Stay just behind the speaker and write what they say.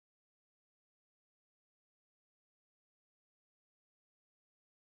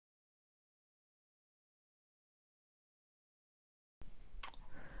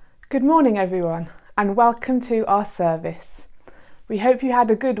Good morning everyone and welcome to our service. We hope you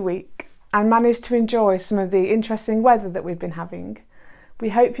had a good week and managed to enjoy some of the interesting weather that we've been having. We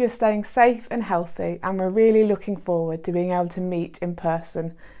hope you're staying safe and healthy, and we're really looking forward to being able to meet in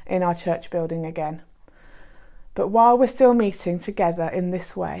person in our church building again. But while we're still meeting together in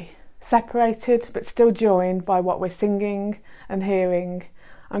this way, separated but still joined by what we're singing and hearing,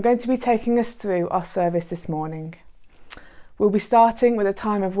 I'm going to be taking us through our service this morning. We'll be starting with a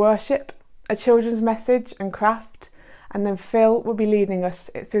time of worship, a children's message and craft, and then Phil will be leading us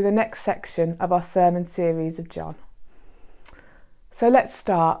through the next section of our sermon series of John. So let's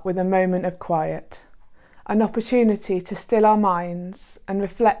start with a moment of quiet, an opportunity to still our minds and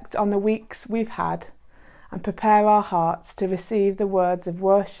reflect on the weeks we've had and prepare our hearts to receive the words of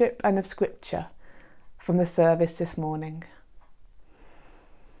worship and of scripture from the service this morning.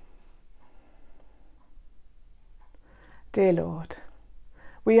 Dear Lord,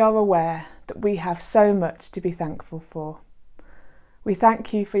 we are aware that we have so much to be thankful for. We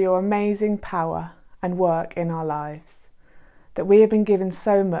thank you for your amazing power and work in our lives, that we have been given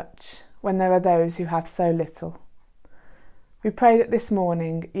so much when there are those who have so little. We pray that this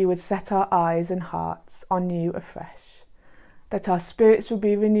morning you would set our eyes and hearts on you afresh, that our spirits will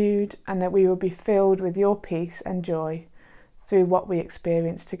be renewed and that we will be filled with your peace and joy through what we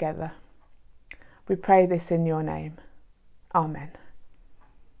experience together. We pray this in your name. Amen.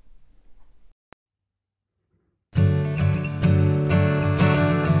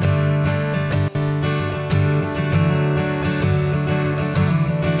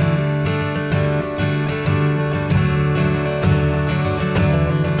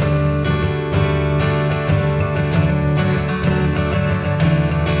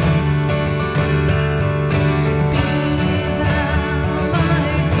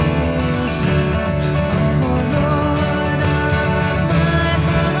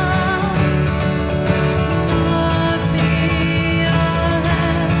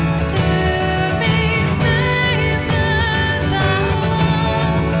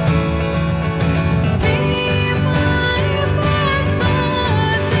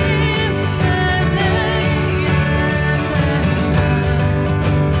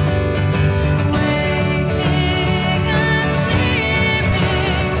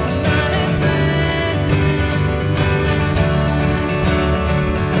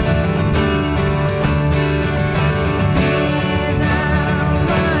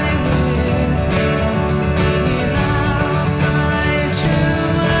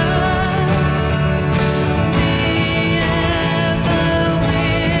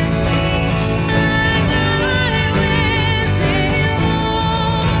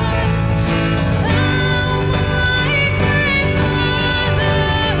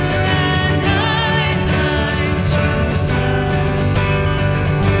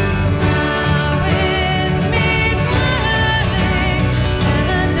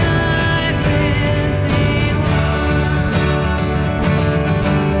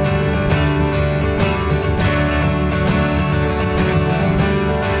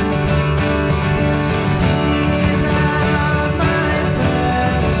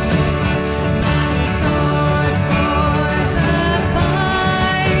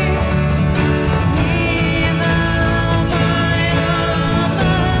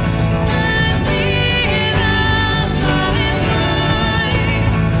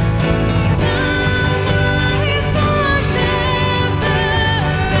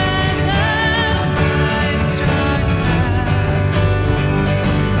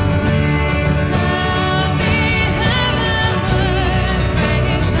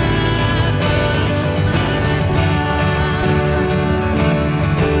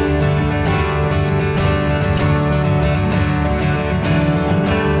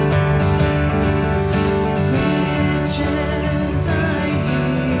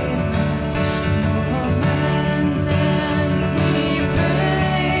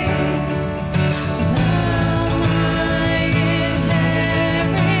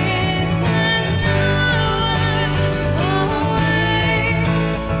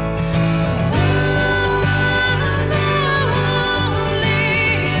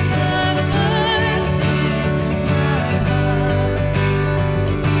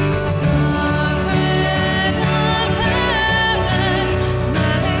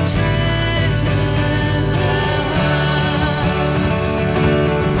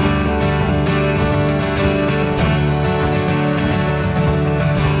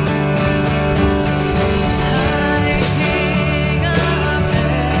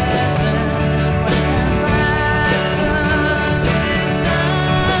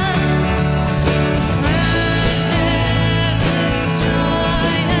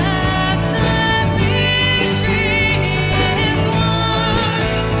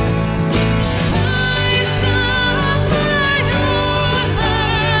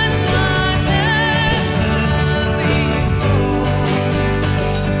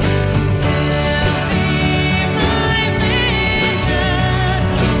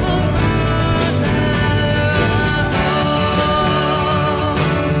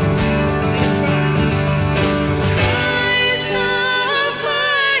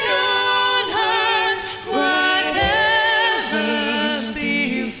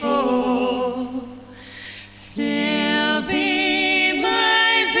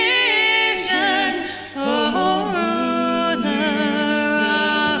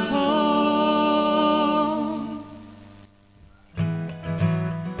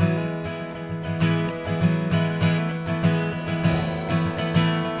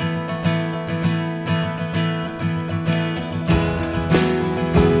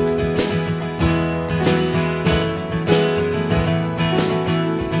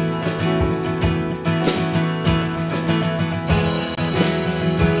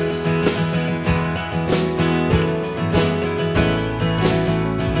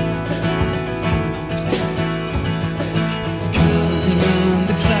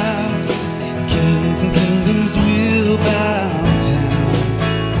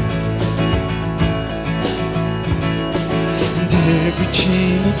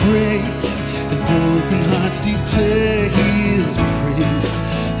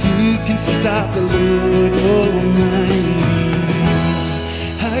 can stop the Lord Almighty?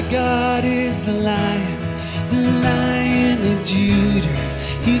 Our God is the Lion of Judah.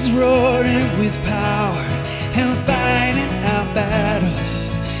 He's roaring with power and fighting our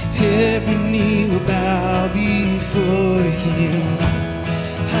battles. Every knee will bow before Him.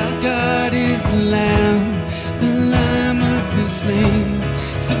 Our God is the Lamb of the slain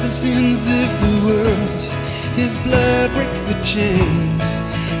for the sins of the world. His blood breaks the chains,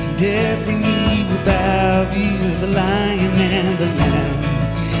 and every knee will bow before the Lion and the Lamb,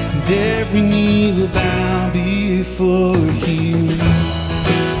 and every knee will bow before Him.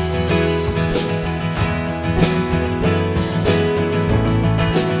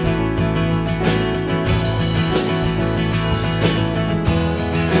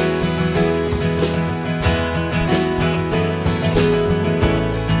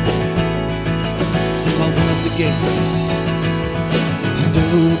 Gates and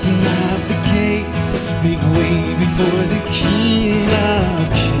open up the gates, make way before the King of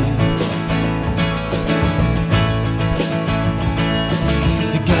Kings.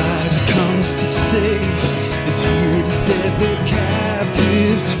 The God who comes to save is here to set the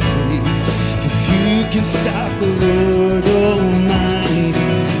captives free. For who can stop the Lord Almighty?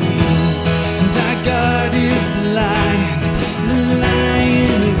 And our God is the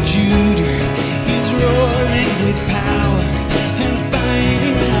Lion of Judah. He's roaring with power and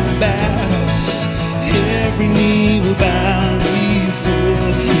fighting our battles. Every knee will bow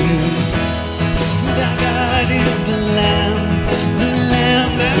before Him. And our God is the Lamb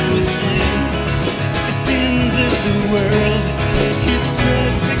that was slain for the sins of the world. His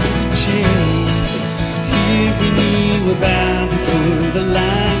blood breaks the chains. Every knee will bow before the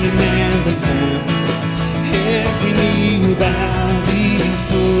Lion and the Lamb. Every knee will bow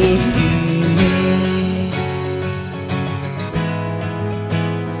before Him.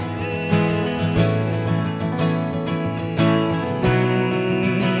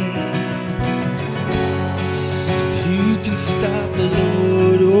 Stop the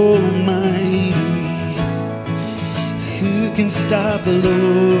Lord Almighty? Who can stop the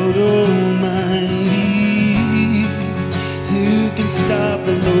Lord Almighty? Who can stop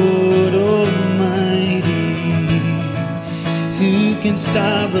the Lord Almighty? Who can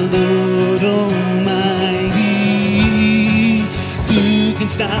stop the Lord Almighty? Who can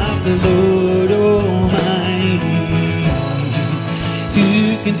stop the Lord Almighty?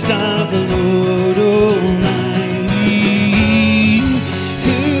 Who can stop the Lord Almighty?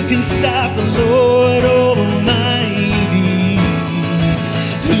 Can stop the Lord Almighty?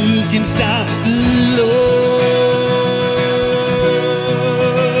 Who can stop the Lord?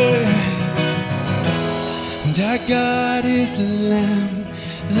 And our God is the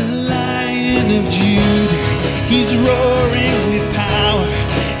Lion of Judah. He's roaring with power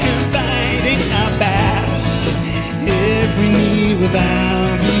and fighting our battles. Every knee will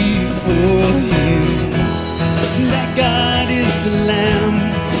bow before Him. And our God is the Lamb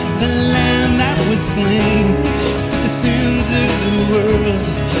that was slain for the sins of the world.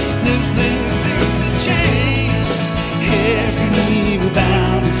 The breaks the chains. Every knee will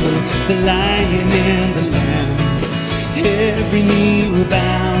bow before the Lion and the Lamb. Every knee will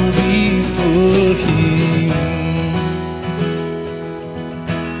bow before Him.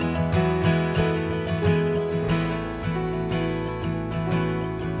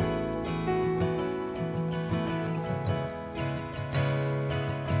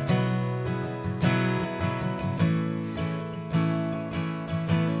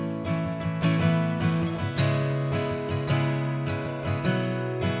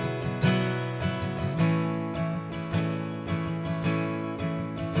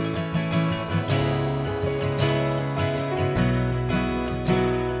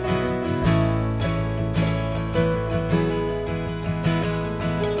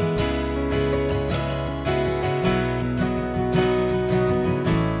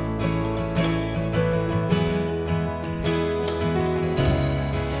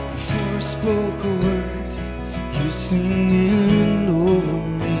 Spoke a word, you're singing over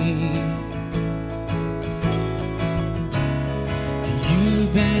me.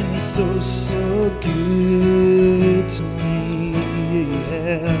 You've been so good to me.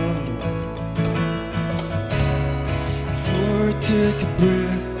 Before I took a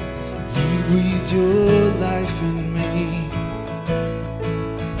breath, you breathed your life in me.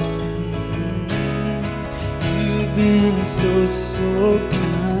 You've been so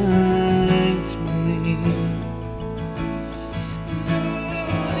kind to me.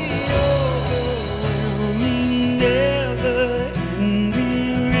 Lord, the overwhelming,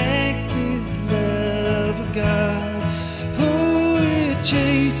 never-ending, reckless love of God. Oh, it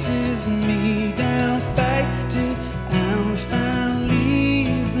changes chases me down, fights till I'm found,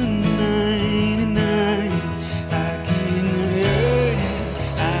 leaves the 99. I can hurt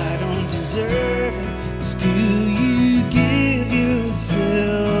it, I don't deserve it, but still you give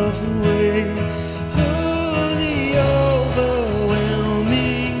yourself away. Oh, the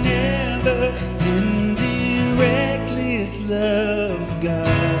overwhelming, never-ending, reckless love of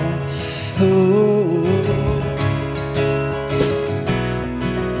God. Oh.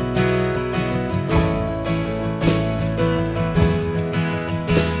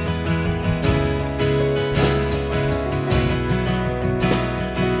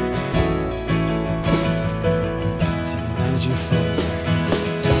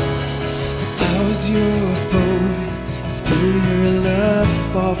 Your foe, still your love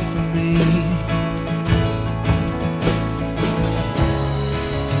fought for me,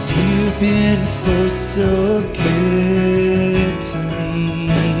 and you've been so, so good to me.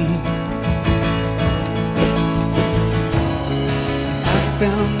 I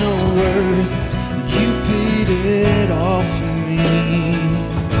found no worth, you paid it all for me.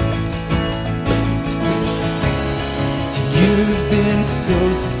 You've been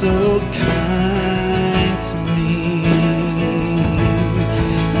so, so kind to me.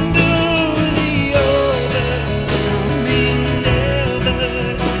 And oh, the overwhelming,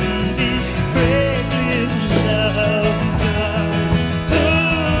 never-ending, reckless love of God.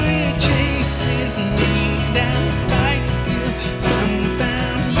 Oh, it chases me down, fights till I'm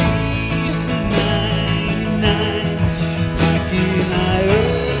found, leaves the 99. How can I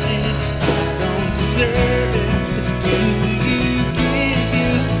earn it? I don't deserve it, but still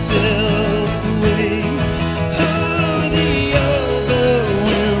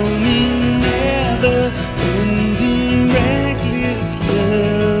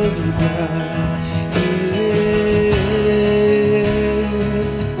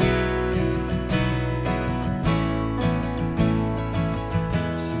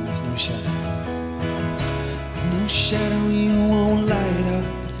shadow you won't light up,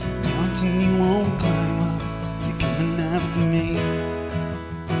 mountain you won't climb up, you're coming after me.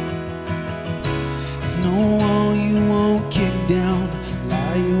 There's no wall you won't kick down,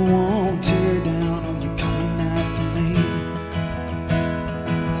 lie you won't tear down, oh, you're coming after me.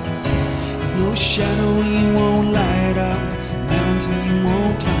 There's no shadow you won't light up, mountain you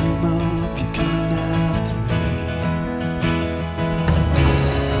won't climb up, you're coming after me.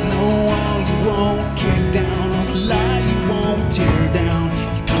 There's no wall you won't kick down, lie you won't tear down,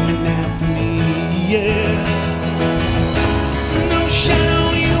 you're coming after me, yeah. So no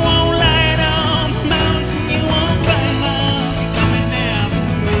shadow you won't light up, mountain you won't climb up, you're coming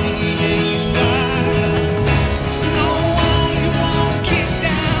after me, yeah, you are. So no wall you won't kick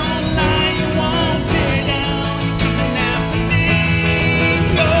down, lie you won't tear down, you're coming after me.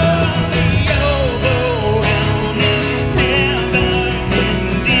 Oh, the overwhelming,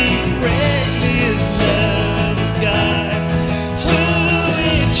 never-ending, reckless love of God. Oh,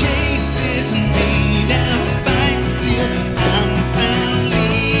 it chases me down, fights till I'm found,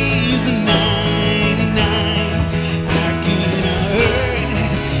 leaves the 99. How can I earn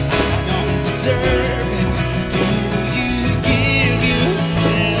it? I don't deserve it, still you give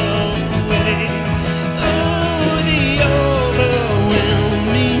yourself away. Oh, the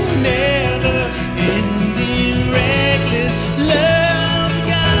overwhelming, never-ending, reckless love of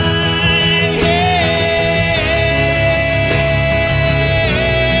God, yeah.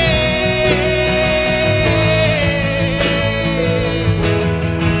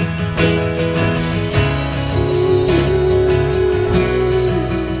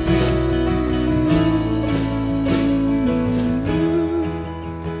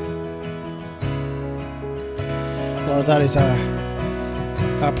 Lord, that is our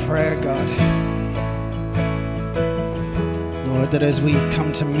prayer, God. Lord, that as we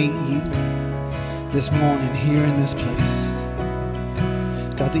come to meet you this morning here in this place,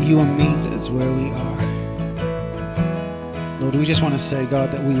 God, that you will meet us where we are. Lord, we just want to say,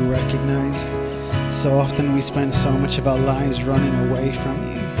 God, that we recognize so often we spend so much of our lives running away from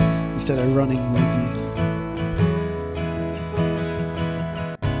you instead of running with you.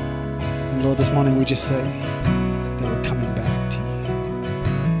 And Lord, this morning we just say that we're coming back to you.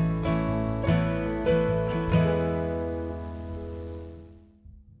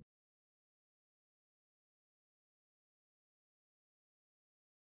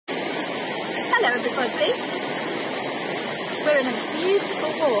 Hello everybody, we're in a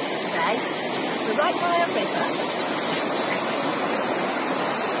beautiful walk today, we're right by a river and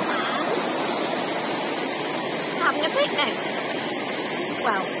having a picnic.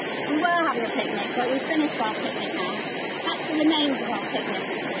 Well, we were having a picnic but we've finished our picnic now, that's the remains of our picnic.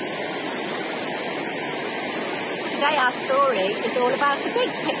 Today our story is all about a big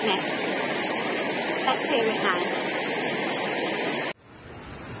picnic. Let's hear it now.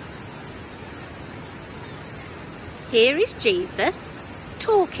 Here is Jesus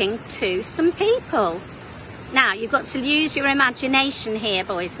talking to some people. Now, you've got to use your imagination here,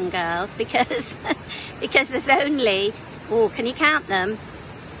 boys and girls, because there's only, oh, can you count them?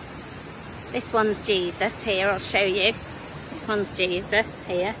 This one's Jesus here, I'll show you. This one's Jesus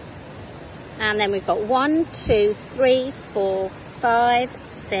here. And then we've got 1, 2, 3, 4, 5,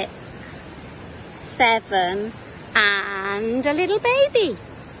 6, 7, and a little baby.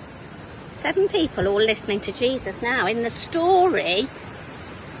 7 people all listening to Jesus. Now, in the story,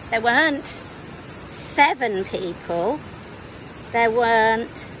 there weren't 7 people, there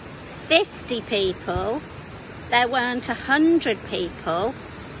weren't 50 people, there weren't 100 people,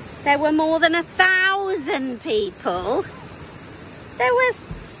 there were more than 1,000 people. There was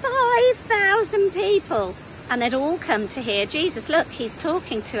 5,000 people, and they'd all come to hear Jesus. Look, he's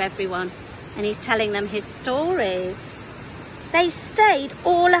talking to everyone and he's telling them his stories. They stayed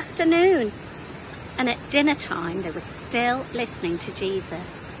all afternoon, and at dinner time they were still listening to Jesus.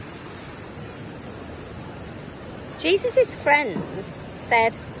 Jesus' friends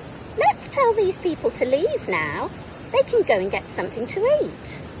said, let's tell these people to leave now. They can go and get something to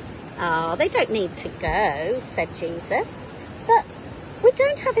eat. Oh, they don't need to go, said Jesus. But we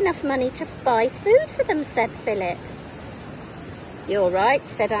don't have enough money to buy food for them, said Philip. You're right,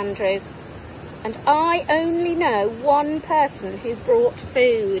 said Andrew. And I only know one person who brought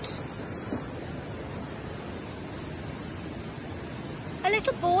food. A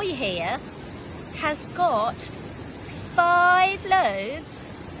little boy here has got 5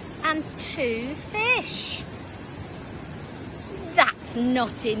 loaves and 2 fish. That's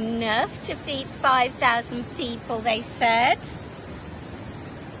not enough to feed 5,000 people, they said.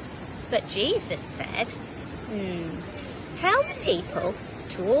 But Jesus said, tell the people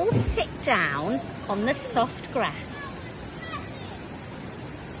to all sit down on the soft grass.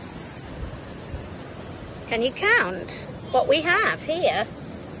 Can you count what we have here?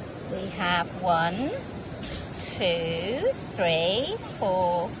 We have 1, 2, 3,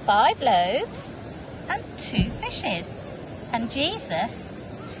 4, 5 loaves and 2 fishes. And Jesus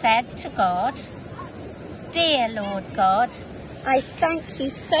said to God, Dear Lord God, I thank you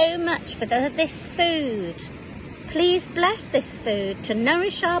so much for this food. Please bless this food to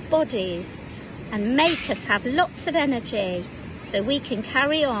nourish our bodies and make us have lots of energy so we can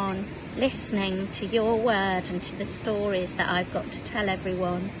carry on listening to your word and to the stories that I've got to tell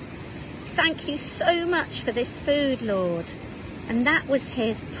everyone. Thank you so much for this food, Lord. And that was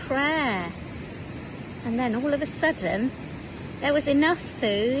his prayer. And then all of a sudden, there was enough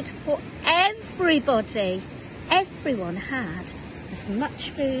food for everybody. Everyone had as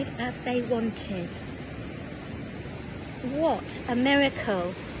much food as they wanted. What a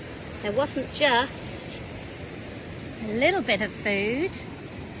miracle. There wasn't just a little bit of food.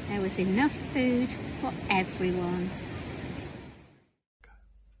 There was enough food for everyone.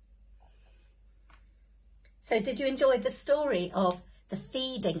 So did you enjoy the story of the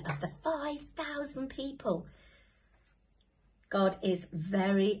feeding of the 5,000 people? God is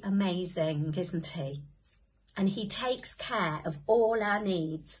very amazing, isn't he? And he takes care of all our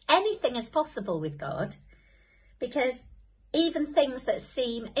needs. Anything is possible with God, because even things that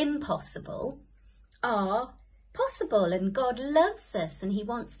seem impossible are possible, and God loves us and he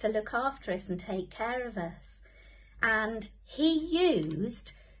wants to look after us and take care of us. And he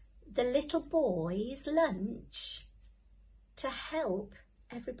used the little boy's lunch to help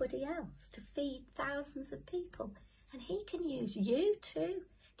everybody else, to feed thousands of people. And he can use you too.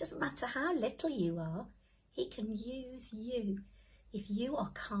 Doesn't matter how little you are, he can use you. If you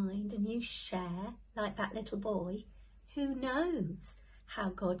are kind and you share like that little boy, who knows how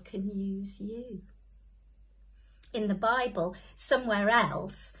God can use you? In the Bible, somewhere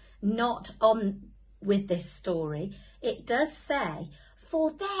else, not on with this story, it does say,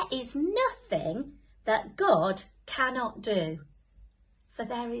 for there is nothing that God cannot do. For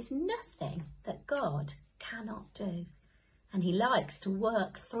there is nothing that God cannot do. And he likes to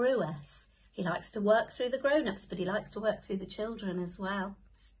work through us. He likes to work through the grown-ups, but he likes to work through the children as well.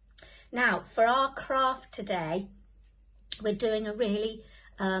 Now, for our craft today, we're doing a really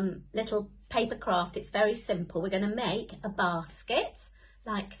little paper craft. It's very simple. We're going to make a basket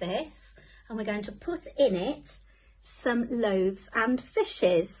like this, and we're going to put in it some loaves and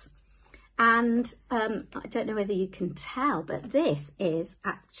fishes. And I don't know whether you can tell, but this is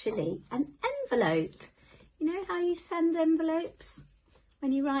actually an envelope. You know how you send envelopes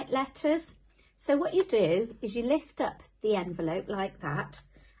when you write letters? So what you do is you lift up the envelope like that.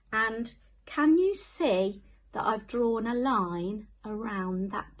 And can you see that I've drawn a line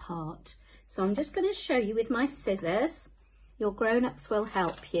around that part? So I'm just going to show you with my scissors. Your grown-ups will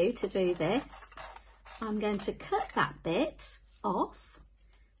help you to do this. I'm going to cut that bit off,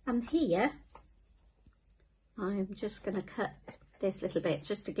 and here I'm just going to cut this little bit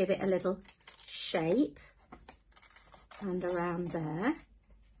just to give it a little shape, and around there.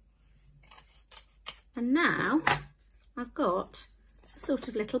 And now I've got a sort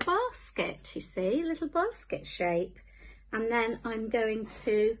of little basket, you see, a little basket shape. And then I'm going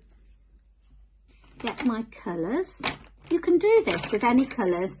to get my colours. You can do this with any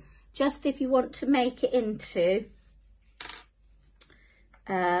colours, just if you want to make it into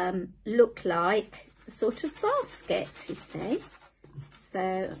look like a sort of basket, you see. So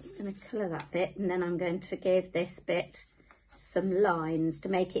I'm going to colour that bit, and then I'm going to give this bit some lines to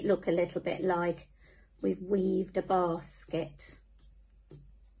make it look a little bit like we've weaved a basket.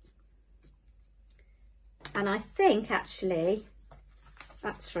 And I think actually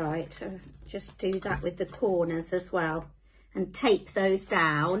that's right, just do that with the corners as well and tape those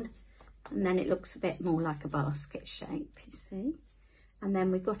down, and then it looks a bit more like a basket shape, you see. And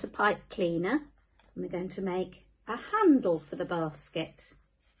then we've got a pipe cleaner, and we're going to make a handle for the basket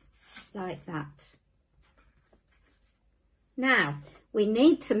like that. Now we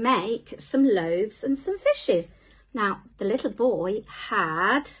need to make some loaves and some fishes. Now the little boy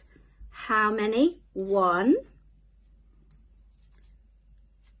had how many? 1,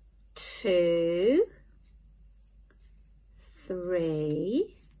 2,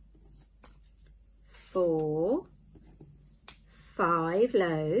 3, 4, 5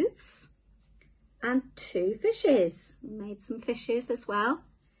 loaves and 2 fishes. We made some fishes as well.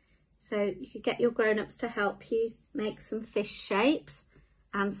 So you could get your grown-ups to help you make some fish shapes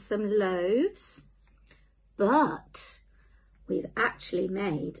and some loaves. But we've actually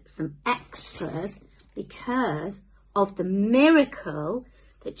made some extras because of the miracle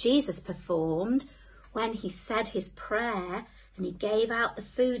that Jesus performed when he said his prayer and he gave out the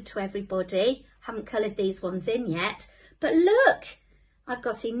food to everybody. Haven't coloured these ones in yet, but look, I've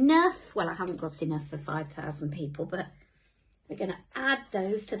got enough. Well, I haven't got enough for 5,000 people, but we're going to add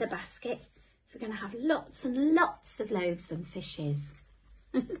those to the basket. So we're going to have lots and lots of loaves and fishes.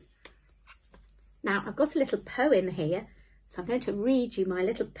 Now, I've got a little poem here, so I'm going to read you my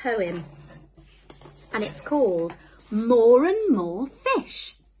little poem. And it's called More and More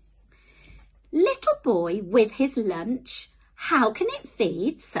Fish. Little boy with his lunch, how can it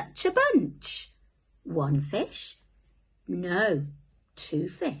feed such a bunch? 1 fish? No, 2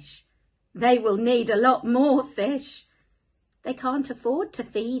 fish. They will need a lot more fish. They can't afford to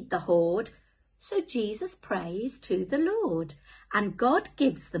feed the horde, so Jesus prays to the Lord, and God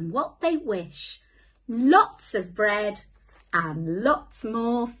gives them what they wish. Lots of bread and lots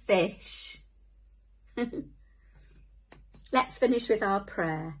more fish. Let's finish with our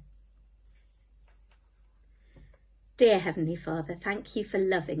prayer. Dear Heavenly Father, thank you for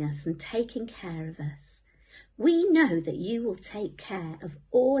loving us and taking care of us. We know that you will take care of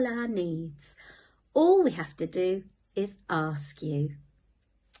all our needs. All we have to do is ask you.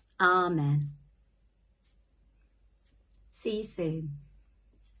 Amen. See you soon.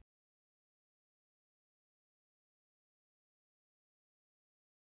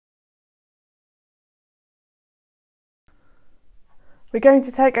 We're going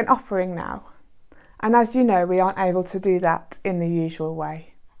to take an offering now, and as you know, we aren't able to do that in the usual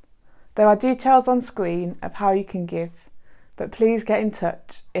way. There are details on screen of how you can give, but please get in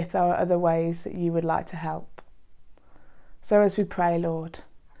touch if there are other ways that you would like to help. So as we pray, Lord,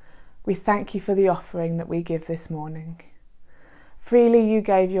 we thank you for the offering that we give this morning. Freely you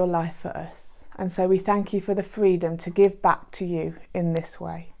gave your life for us, and so we thank you for the freedom to give back to you in this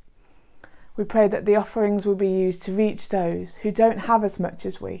way. We pray that the offerings will be used to reach those who don't have as much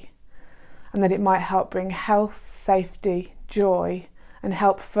as we, and that it might help bring health, safety, joy, and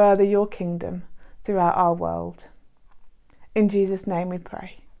help further your kingdom throughout our world. In Jesus' name we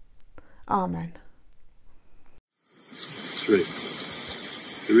pray. Amen. 3.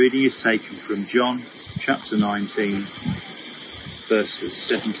 The reading is taken from John chapter 19, verses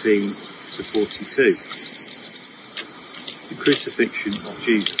 17 to 42. The crucifixion of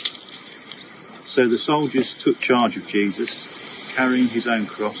Jesus. So the soldiers took charge of Jesus. Carrying his own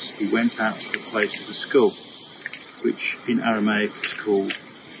cross, he went out to the place of the skull, which in Aramaic is called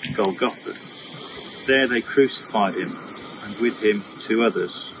Golgotha. There they crucified him, and with him 2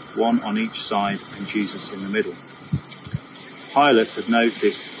 others, one on each side and Jesus in the middle. Pilate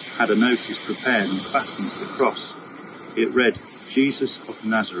had a notice prepared and fastened to the cross. It read, Jesus of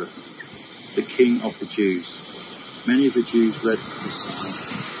Nazareth, the King of the Jews. Many of the Jews read this sign,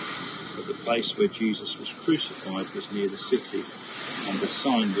 but the place where Jesus was crucified was near the city, and the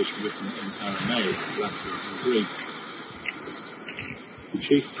sign was written in Aramaic, Latin and Greek. The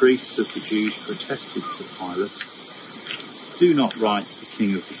chief priests of the Jews protested to Pilate, "Do not write the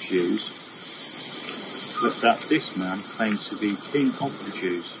King of the Jews, but that this man claimed to be King of the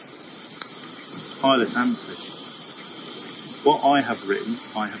Jews." Pilate answered, "What I have written,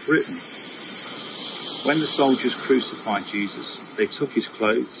 I have written." When the soldiers crucified Jesus, they took his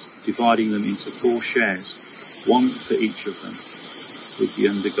clothes, dividing them into 4 shares, one for each of them, with the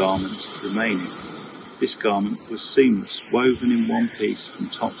undergarment remaining. This garment was seamless, woven in one piece from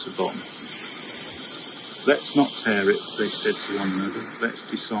top to bottom. "Let's not tear it," they said to one another. "Let's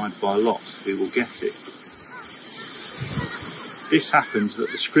decide by lot who will get it." This happened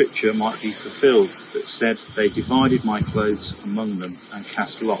that the scripture might be fulfilled that said, "They divided my clothes among them and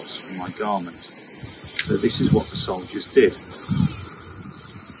cast lots for my garment." So this is what the soldiers did.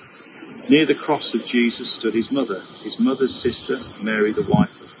 Near the cross of Jesus stood his mother's sister, Mary the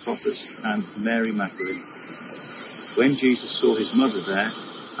wife of Clopas, and Mary Magdalene. When Jesus saw his mother there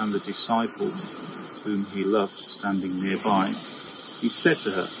and the disciple whom he loved standing nearby, he said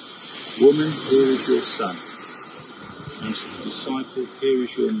to her, "Woman, here is your son," and to the disciple, "Here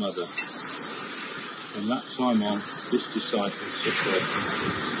is your mother." From that time on, this disciple took her into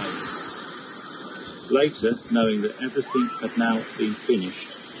his home. Later, knowing that everything had now been finished,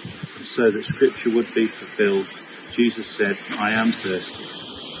 and so that scripture would be fulfilled, Jesus said, "I am thirsty."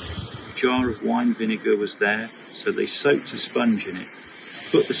 A jar of wine vinegar was there, so they soaked a sponge in it,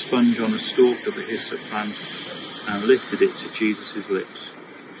 put the sponge on a stalk of a hyssop plant, and lifted it to Jesus' lips.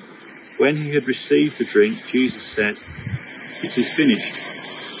 When he had received the drink, Jesus said, "It is finished."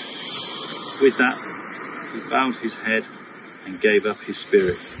 With that, he bowed his head and gave up his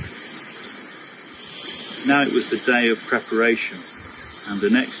spirit. Now it was the day of preparation, and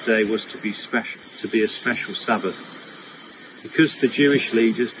the next day was to be a special Sabbath. Because the Jewish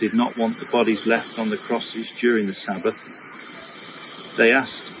leaders did not want the bodies left on the crosses during the Sabbath, they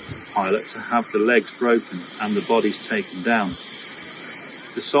asked Pilate to have the legs broken and the bodies taken down.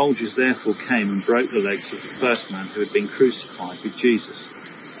 The soldiers therefore came and broke the legs of the first man who had been crucified with Jesus,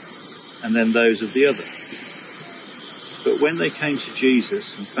 and then those of the other. But when they came to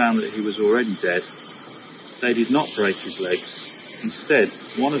Jesus and found that he was already dead, they did not break his legs. Instead,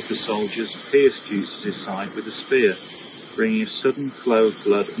 one of the soldiers pierced Jesus' side with a spear, bringing a sudden flow of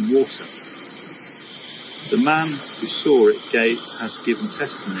blood and water. The man who saw it has given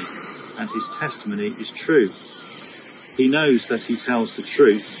testimony, and his testimony is true. He knows that he tells the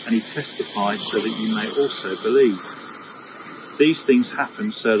truth, and he testifies so that you may also believe. These things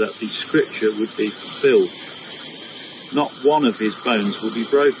happened so that the scripture would be fulfilled. Not one of his bones will be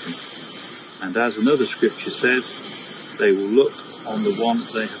broken. And as another scripture says, they will look on the one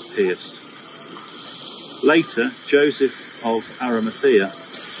they have pierced. Later, Joseph of Arimathea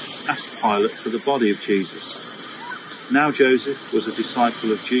asked Pilate for the body of Jesus. Now Joseph was a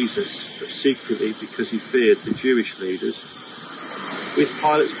disciple of Jesus, but secretly because he feared the Jewish leaders. With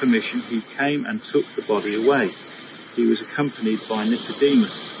Pilate's permission, he came and took the body away. He was accompanied by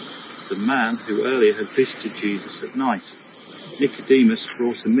Nicodemus, the man who earlier had visited Jesus at night. Nicodemus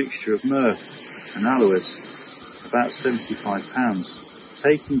brought a mixture of myrrh and aloes, about 75 pounds.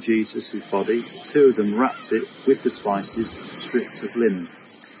 Taking Jesus' body, 2 of them wrapped it with the spices in strips of linen.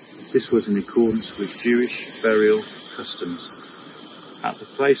 This was in accordance with Jewish burial customs. At the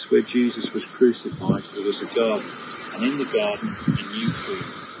place where Jesus was crucified, there was a garden, and in the garden a new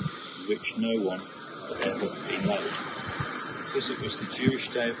tomb, in which no one had ever been laid. Because it was the Jewish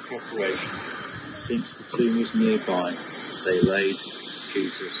day of preparation, and since the tomb was nearby, they laid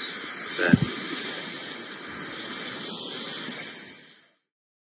Jesus there.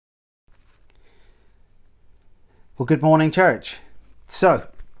 Well, good morning, church. So,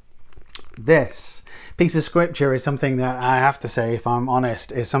 this piece of scripture is something that I have to say, if I'm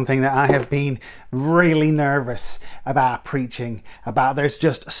honest, is something that I have been really nervous about preaching about. There's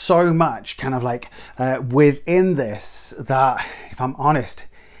just so much kind of like within this that, if I'm honest,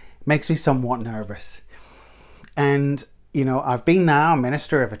 makes me somewhat nervous. And you know, I've been now a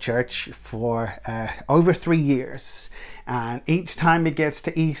minister of a church for over 3 years, and each time it gets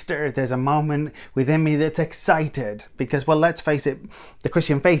to Easter, there's a moment within me that's excited because, well, let's face it, the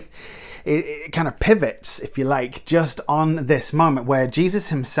Christian faith, it kind of pivots, if you like, just on this moment where Jesus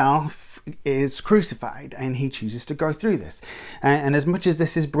himself is crucified and he chooses to go through this. And as much as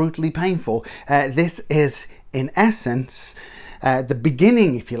this is brutally painful, this is in essence the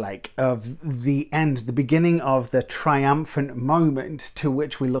beginning, if you like, of the end, the beginning of the triumphant moment to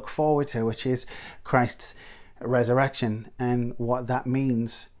which we look forward to, which is Christ's resurrection and what that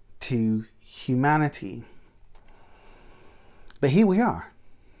means to humanity. But here we are,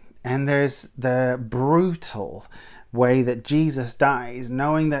 and there's the brutal way that Jesus dies.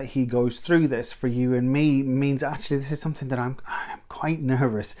 Knowing that he goes through this for you and me means actually this is something that I'm quite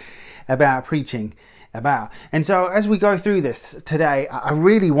nervous about preaching about. And so as we go through this today, I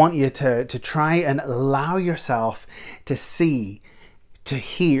really want you to try and allow yourself to see, to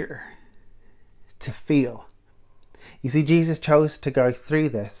hear, to feel. You see, Jesus chose to go through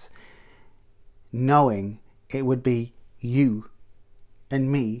this knowing it would be you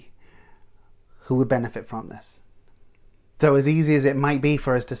and me who would benefit from this. So as easy as it might be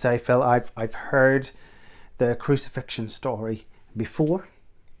for us to say, Phil, I've heard the crucifixion story before,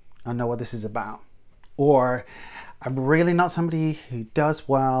 I know what this is about. Or I'm really not somebody who does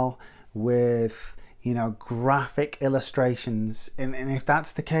well with, graphic illustrations. And if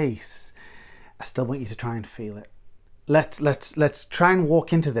that's the case, I still want you to try and feel it. Let's try and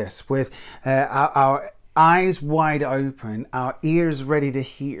walk into this with our eyes wide open, our ears ready to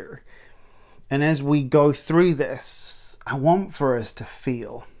hear. And as we go through this, I want for us to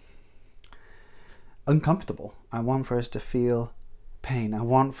feel uncomfortable. I want for us to feel pain. I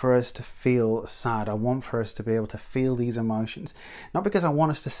want for us to feel sad. I want for us to be able to feel these emotions. Not because I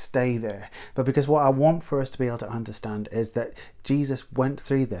want us to stay there, but because what I want for us to be able to understand is that Jesus went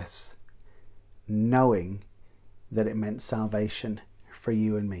through this knowing that it meant salvation for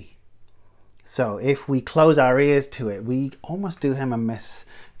you and me. So if we close our ears to it, we almost do him a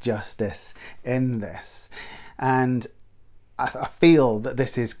misjustice in this. And I feel that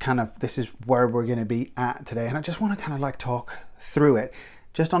this is where we're going to be at today. And I just want to talk through it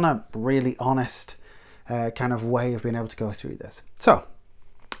just on a really honest kind of way of being able to go through this. So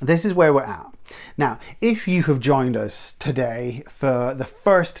this is where we're at. Now, if you have joined us today for the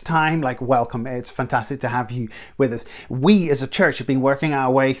first time, welcome. It's fantastic to have you with us. We as a church have been working our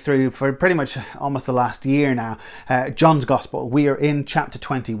way through for pretty much almost the last year now, John's Gospel. We are in chapter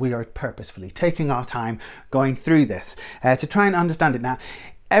 20. We are purposefully taking our time going through this to try and understand it. Now,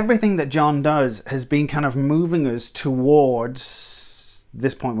 everything that John does has been kind of moving us towards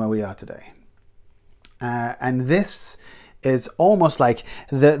this point where we are today. And this is almost like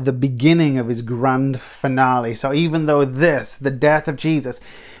the beginning of his grand finale. So even though the death of Jesus,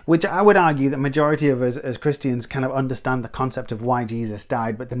 which I would argue that majority of us as Christians kind of understand the concept of why Jesus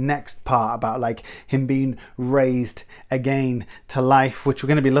died, but the next part about him being raised again to life, which we're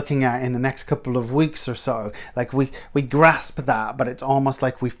going to be looking at in the next couple of weeks or so, we grasp that, but it's almost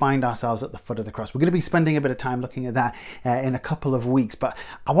like we find ourselves at the foot of the cross. We're going to be spending a bit of time looking at that in a couple of weeks, but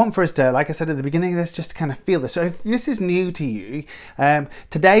I want for us to, like I said at the beginning of this, just to kind of feel this. So if this is new to you,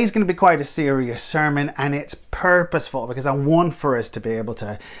 today is going to be quite a serious sermon, and it's purposeful because I want for us to be able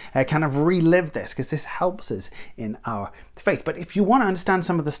to kind of relive this, because this helps us in our faith. But if you want to understand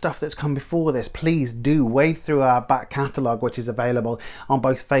some of the stuff that's come before this, please do wade through our back catalogue, which is available on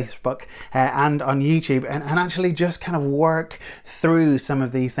both Facebook and on YouTube, and actually just kind of work through some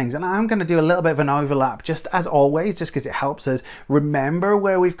of these things. And I'm going to do a little bit of an overlap, just as always, just because it helps us remember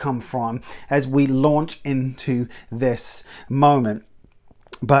where we've come from as we launch into this moment.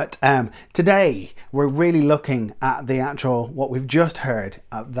 But today we're really looking at the actual, what we've just heard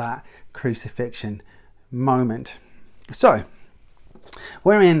of that crucifixion moment. So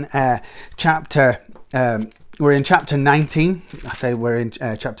we're in chapter 19. I say we're in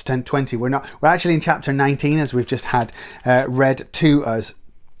chapter 20. We're actually in chapter 19, as we've just had read to us.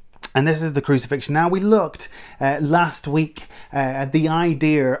 And this is the crucifixion. Now, we looked last week at the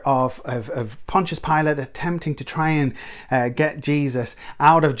idea of Pontius Pilate attempting to try and get Jesus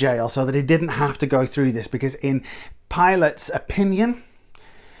out of jail so that he didn't have to go through this, because in Pilate's opinion,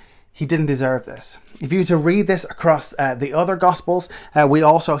 he didn't deserve this. If you were to read this across the other Gospels, we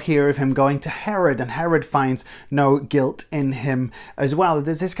also hear of him going to Herod, and Herod finds no guilt in him as well.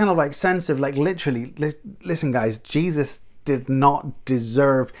 There's this kind of sense of literally, listen guys, Jesus did not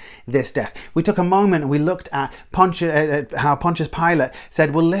deserve this death. We took a moment and we looked at how Pontius Pilate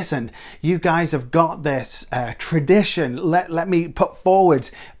said, well, listen, you guys have got this tradition. Let me put forward,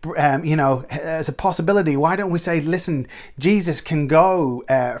 as a possibility. Why don't we say, listen, Jesus can go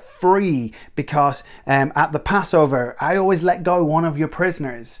free because at the Passover, I always let go one of your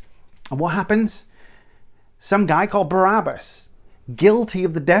prisoners. And what happens? Some guy called Barabbas, guilty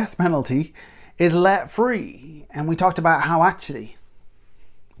of the death penalty, is let free. And we talked about how actually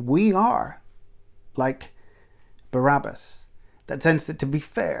we are like Barabbas. That sense that, to be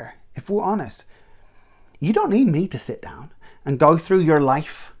fair, if we're honest, you don't need me to sit down and go through your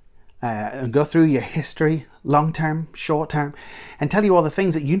life and go through your history, long term, short term, and tell you all the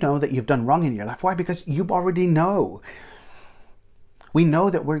things that you know that you've done wrong in your life. Why? Because you already know. We know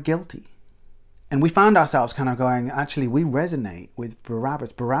that we're guilty. And we found ourselves kind of going, actually, we resonate with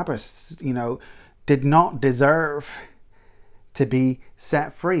Barabbas. Barabbas, did not deserve to be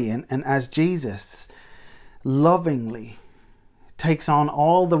set free. And as Jesus lovingly takes on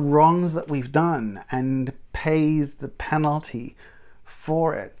all the wrongs that we've done and pays the penalty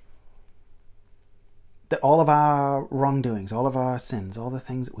for it, that all of our wrongdoings, all of our sins, all the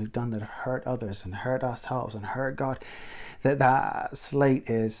things that we've done that have hurt others and hurt ourselves and hurt God, that slate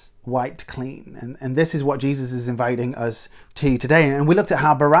is wiped clean. And this is what Jesus is inviting us to today. And we looked at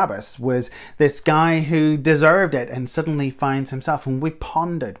how Barabbas was this guy who deserved it and suddenly finds himself. And we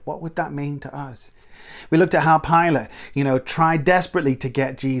pondered, what would that mean to us? We looked at how Pilate, tried desperately to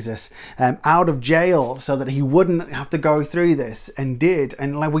get Jesus out of jail so that he wouldn't have to go through this, and did.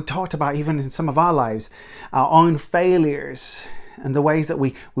 And like we talked about, even in some of our lives, our own failures and the ways that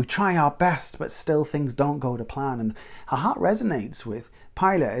we try our best, but still things don't go to plan. And our heart resonates with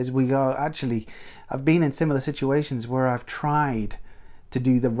Pilate as we go, actually, I've been in similar situations where I've tried to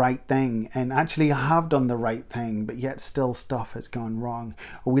do the right thing, and actually I have done the right thing, but yet still stuff has gone wrong.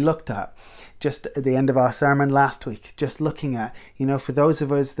 Or we looked at, just at the end of our sermon last week, just looking at, for those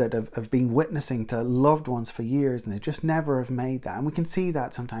of us that have been witnessing to loved ones for years and they just never have made that. And we can see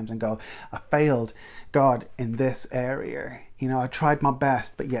that sometimes and go, I failed God in this area. I tried my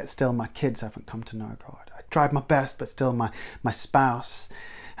best, but yet still my kids haven't come to know God. I tried my best, but still my spouse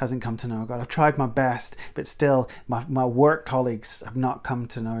hasn't come to know God. I've tried my best, but still my work colleagues have not come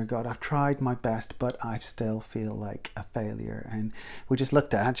to know God. I've tried my best, but I still feel like a failure. And we just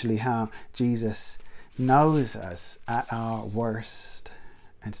looked at actually how Jesus knows us at our worst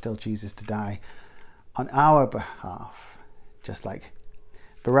and still chooses to die on our behalf, just like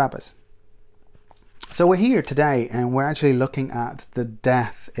Barabbas. So we're here today and we're actually looking at the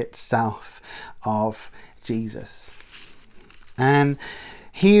death itself of Jesus. And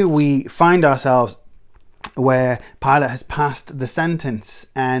here we find ourselves where Pilate has passed the sentence,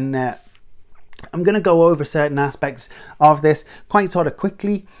 and I'm going to go over certain aspects of this quite sort of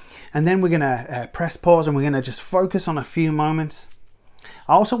quickly, and then we're going to press pause and we're going to just focus on a few moments.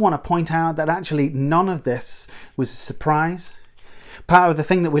 I also want to point out that actually none of this was a surprise. Part of the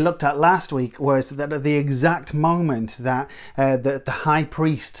thing that we looked at last week was that at the exact moment that the high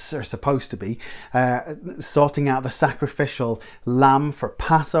priests are supposed to be sorting out the sacrificial lamb for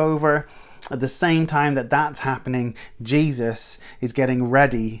Passover, at the same time that that's happening, Jesus is getting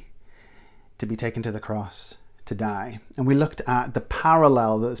ready to be taken to the cross to die. And we looked at the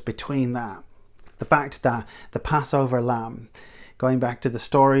parallel that's between that. The fact that the Passover lamb, going back to the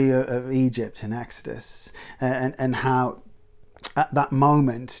story of Egypt in Exodus, and how at that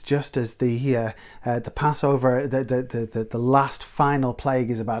moment, just as the Passover, the last final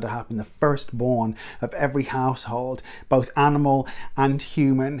plague is about to happen, the firstborn of every household, both animal and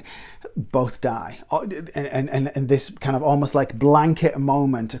human, both die. And this kind of almost like blanket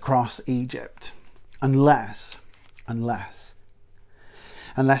moment across Egypt, unless the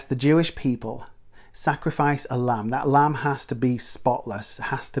Jewish people sacrifice a lamb. That lamb has to be spotless,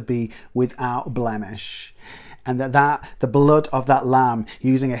 has to be without blemish. And that the blood of that lamb,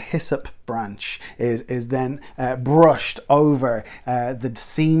 using a hyssop branch, is then brushed over the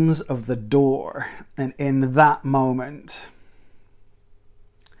seams of the door. And in that moment,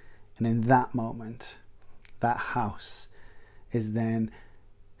 that house is then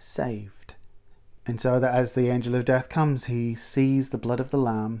saved. And so that as the angel of death comes, he sees the blood of the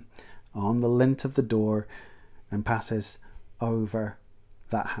lamb on the lint of the door and passes over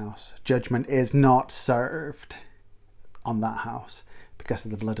that house. Judgment is not served on that house because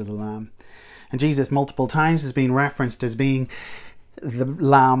of the blood of the lamb. And Jesus multiple times has been referenced as being the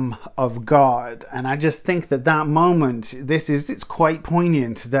Lamb of God. And I just think that moment, it's quite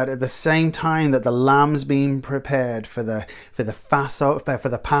poignant that at the same time that the lamb's being prepared for the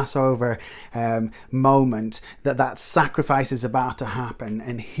Passover moment, that sacrifice is about to happen.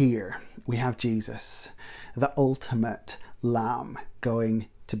 And here we have Jesus, the ultimate lamb, going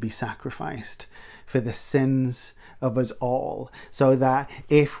to be sacrificed for the sins of us all, so that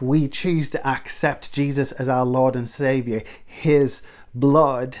if we choose to accept Jesus as our Lord and Savior, his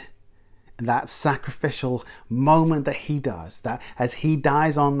blood, that sacrificial moment that he does, that as he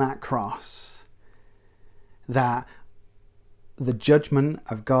dies on that cross, that the judgment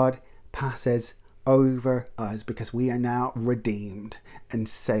of God passes over us because we are now redeemed and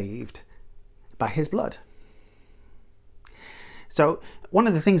saved by his blood. So one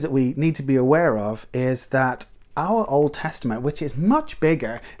of the things that we need to be aware of is that our Old Testament, which is much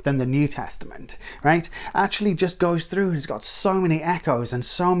bigger than the New Testament, right, actually just goes through and it's got so many echoes and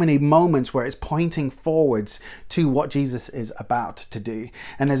so many moments where it's pointing forwards to what Jesus is about to do.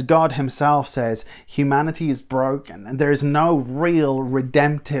 And as God himself says, humanity is broken and there is no real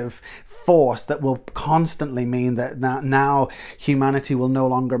redemptive force that will constantly mean that now humanity will no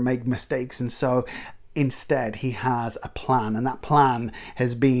longer make mistakes. And so instead, he has a plan, and that plan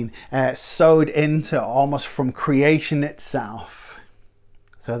has been sowed into almost from creation itself,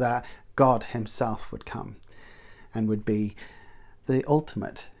 so that God himself would come and would be the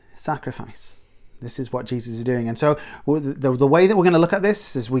ultimate sacrifice. This is what Jesus is doing. And so the way that we're going to look at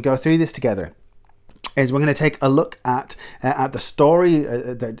this as we go through this together is we're going to take a look at the story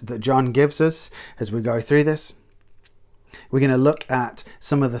that John gives us as we go through this. We're going to look at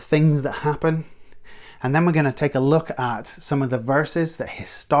some of the things that happen. And then we're going to take a look at some of the verses that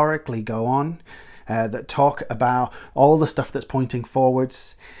historically go on, that talk about all the stuff that's pointing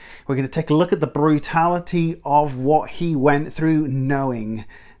forwards. We're going to take a look at the brutality of what he went through, knowing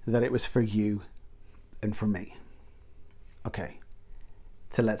that it was for you and for me. Okay,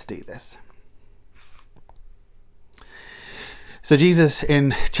 so let's do this. So Jesus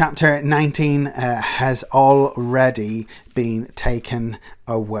in chapter 19 has already been taken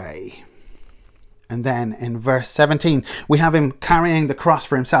away. And then in verse 17, we have him carrying the cross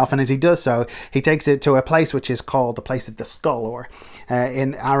for himself. And as he does so, he takes it to a place which is called the place of the skull, or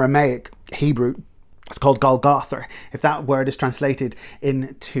in Aramaic Hebrew, it's called Golgotha. If that word is translated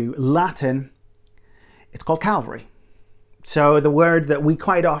into Latin, it's called Calvary. So the word that we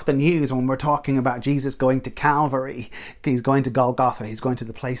quite often use when we're talking about Jesus going to Calvary, he's going to Golgotha, he's going to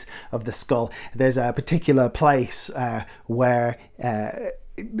the place of the skull. There's a particular place where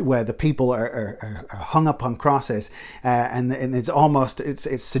the people are hung up on crosses, and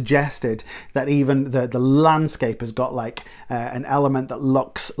it's suggested that even the landscape has got like an element that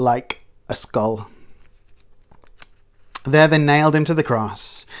looks like a skull. There they nailed him to the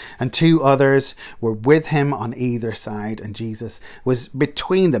cross, and 2 others were with him on either side, and Jesus was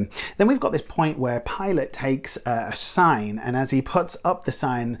between them. Then we've got this point where Pilate takes a sign, and as he puts up the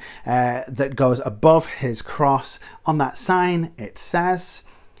sign that goes above his cross, on that sign it says,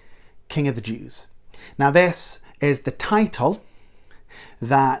 King of the Jews. Now this is the title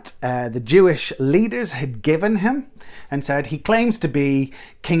that the Jewish leaders had given him, and said he claims to be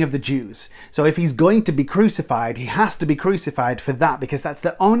King of the Jews. So if he's going to be crucified, he has to be crucified for that, because that's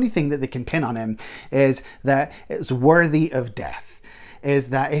the only thing that they can pin on him, is that it's worthy of death. Is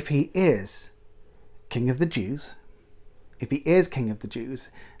that if he is King of the Jews,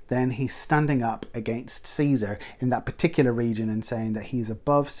 then he's standing up against Caesar in that particular region and saying that he's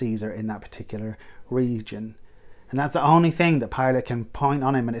above Caesar in that particular region. And that's the only thing that Pilate can point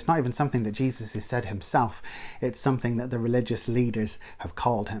on him. And it's not even something that Jesus has said himself. It's something that the religious leaders have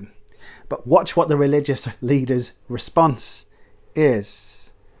called him. But watch what the religious leaders' response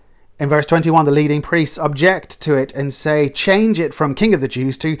is. In verse 21, the leading priests object to it and say, change it from King of the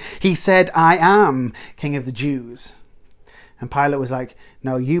Jews to, he said, I am King of the Jews. And Pilate was like,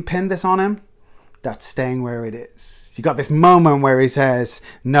 no, you pinned this on him. That's staying where it is. You got this moment where he says,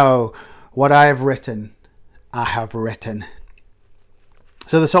 no, what I have written, I have written.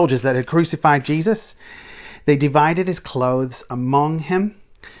 So the soldiers that had crucified Jesus, they divided his clothes among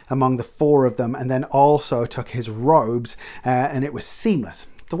the 4 of them, and then also took his robes, and it was seamless.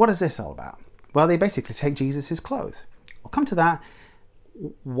 So what is this all about? Well, they basically take Jesus' clothes. We'll come to that,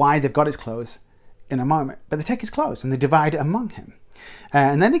 why they've got his clothes, in a moment. But they take his clothes and they divide it among him.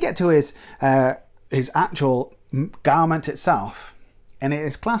 And then they get to his actual garment itself, and it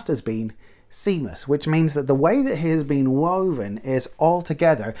is classed as being seamless, which means that the way that he has been woven is all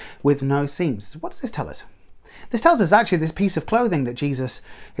together with no seams. What does this tell us? This tells us actually this piece of clothing that Jesus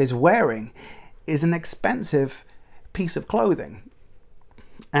is wearing is an expensive piece of clothing.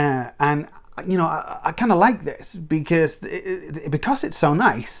 And you know, I kind of like this because it's so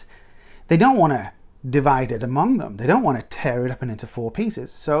nice, they don't want to divide it among them. They don't want to tear it up into 4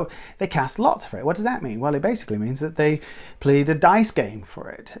 pieces. So they cast lots for it. What does that mean? Well, it basically means that they played a dice game for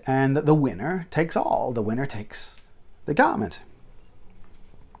it, and that the winner takes all. The winner takes the garment.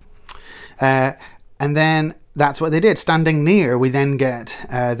 And then that's what they did. Standing near, we then get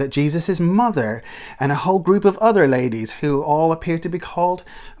that Jesus' mother and a whole group of other ladies who all appear to be called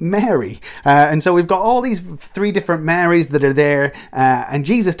Mary. And so we've got all these 3 different Marys that are there. And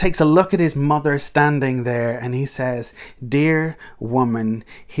Jesus takes a look at his mother standing there, and he says, "Dear woman,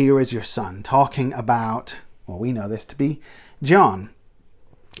 here is your son." Talking about, well, we know this to be John.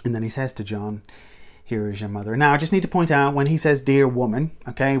 And then he says to John, here is your mother. Now, I just need to point out when he says, dear woman,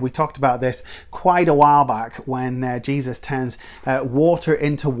 okay, we talked about this quite a while back when Jesus turns water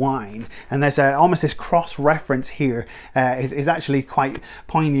into wine. And there's almost this cross-reference here is actually quite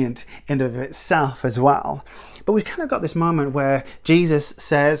poignant in of itself as well. But we've kind of got this moment where Jesus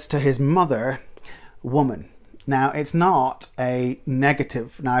says to his mother, woman. Now, it's not a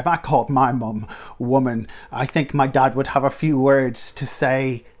negative. Now, if I called my mum woman, I think my dad would have a few words to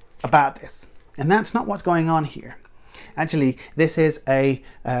say about this. And that's not what's going on here. Actually, this is a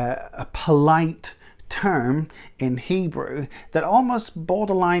polite term in Hebrew that almost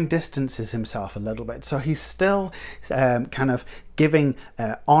borderline distances himself a little bit. So he's still kind of giving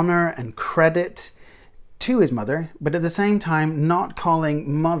honor and credit to his mother, but at the same time not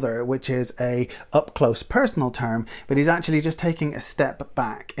calling mother, which is a up-close personal term, but he's actually just taking a step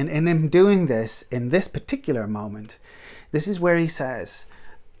back. And in him doing this, in this particular moment, this is where he says,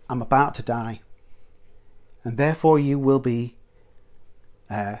 I'm about to die, and therefore you will be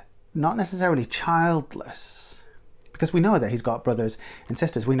not necessarily childless, because we know that he's got brothers and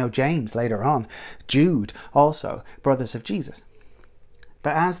sisters. We know James later on, Jude also, brothers of Jesus.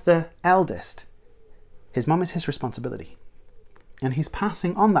 But as the eldest, his mum is his responsibility, and he's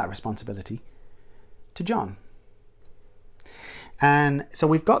passing on that responsibility to John. And so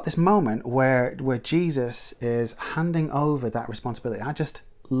we've got this moment where Jesus is handing over that responsibility. I just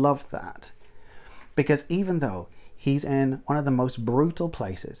love that, because even though he's in one of the most brutal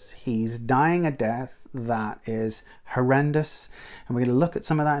places, he's dying a death that is horrendous, and we're going to look at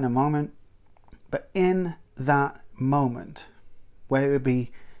some of that in a moment, but in that moment where it would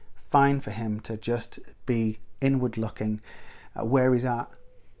be fine for him to just be inward looking at where he's at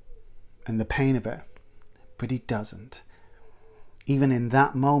and the pain of it, but he doesn't. Even in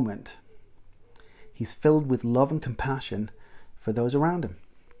that moment, he's filled with love and compassion for those around him.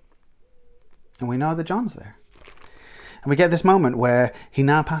 And we know that John's there. And we get this moment where he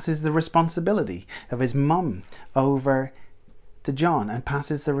now passes the responsibility of his mum over to John, and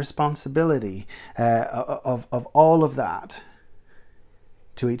passes the responsibility of all of that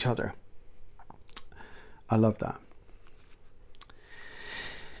to each other. I love that.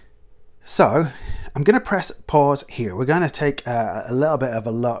 So I'm going to press pause here. We're going to take a little bit of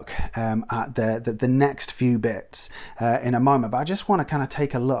a look at the next few bits in a moment, but I just want to kind of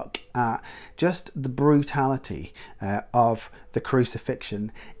take a look at just the brutality of the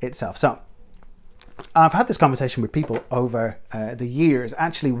crucifixion itself. So I've had this conversation with people over the years.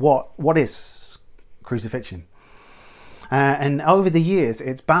 Actually, what is crucifixion? And over the years,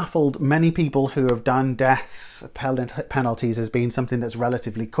 it's baffled many people who have done death penalties as being something that's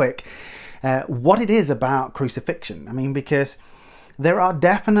relatively quick. What it is about crucifixion. I mean, because there are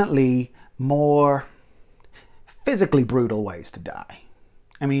definitely more physically brutal ways to die.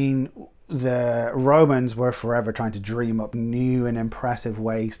 I mean, the Romans were forever trying to dream up new and impressive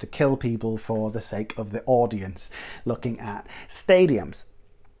ways to kill people for the sake of the audience looking at stadiums.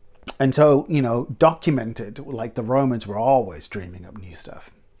 And so, you know, documented, like the Romans were always dreaming up new stuff.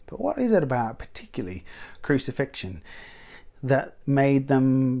 But what is it about particularly crucifixion that made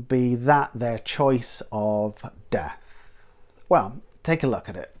them be that their choice of death? Well, take a look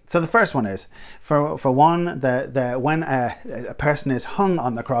at it. So the first one is, for one, when a person is hung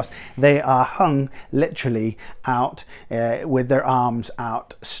on the cross, they are hung literally out with their arms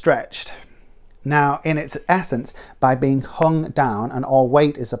outstretched. Now, in its essence, by being hung down and all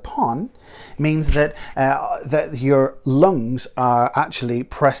weight is upon, means that that your lungs are actually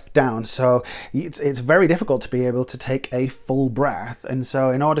pressed down. So it's very difficult to be able to take a full breath. And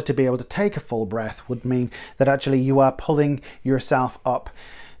so in order to be able to take a full breath would mean that actually you are pulling yourself up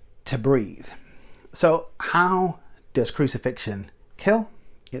to breathe. So how does crucifixion kill?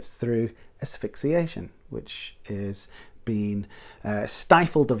 It's through asphyxiation, which is being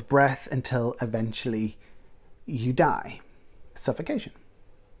stifled of breath until eventually you die. Suffocation.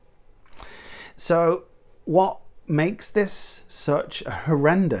 So what makes this such a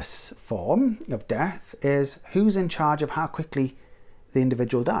horrendous form of death is who's in charge of how quickly the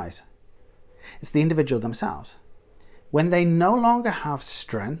individual dies. It's the individual themselves. When they no longer have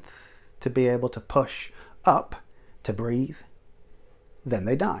strength to be able to push up to breathe, then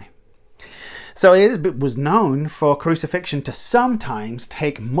they die. So it was known for crucifixion to sometimes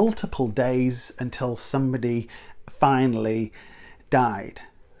take multiple days until somebody finally died.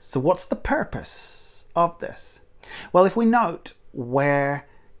 So what's the purpose of this? Well, if we note where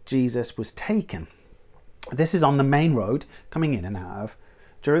Jesus was taken, this is on the main road coming in and out of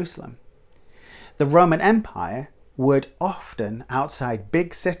Jerusalem. The Roman Empire would often, outside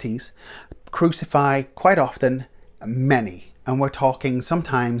big cities, crucify quite often many. And we're talking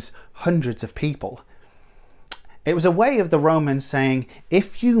sometimes hundreds of people It was a way of the Romans saying,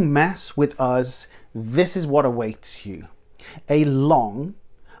 if you mess with us, this is what awaits you. A long,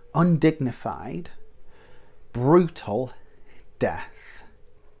 undignified, brutal death,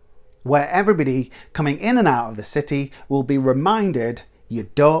 where everybody coming in and out of the city will be reminded, you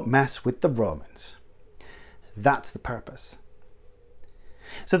don't mess with the Romans. That's the purpose.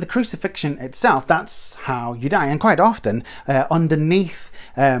 So the crucifixion itself, that's how you die. And quite often, underneath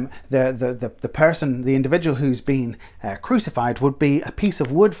the person, the individual who's been crucified, would be a piece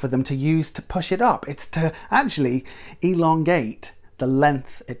of wood for them to use to push it up. It's to actually elongate the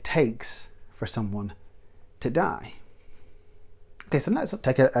length it takes for someone to die. Okay, so let's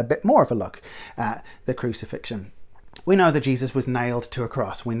take a bit more of a look at the crucifixion. We know that Jesus was nailed to a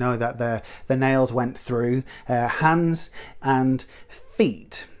cross. We know that the nails went through hands and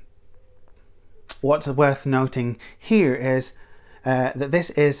feet. What's worth noting here is that this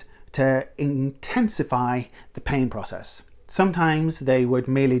is to intensify the pain process. Sometimes they would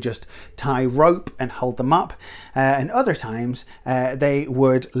merely just tie rope and hold them up, and other times they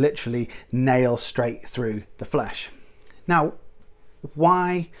would literally nail straight through the flesh. Now,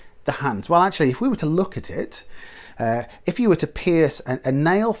 why the hands? Well, actually, if we were to look at it, if you were to pierce a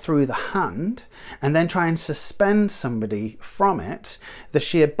nail through the hand and then try and suspend somebody from it, the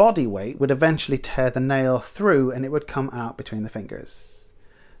sheer body weight would eventually tear the nail through and it would come out between the fingers.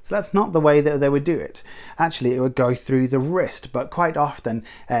 So that's not the way that they would do it. Actually, it would go through the wrist, but quite often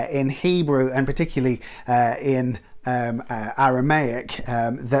in Hebrew, and particularly in Aramaic,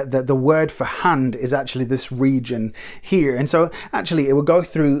 the word for hand is actually this region here, and so actually it would go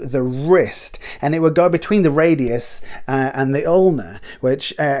through the wrist and it would go between the radius and the ulna,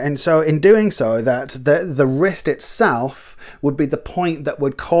 which and so in doing so, that the wrist itself would be the point that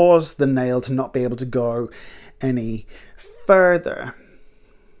would cause the nail to not be able to go any further.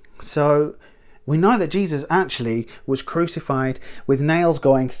 So we know that Jesus actually was crucified with nails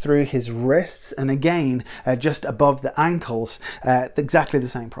going through his wrists and again just above the ankles, exactly the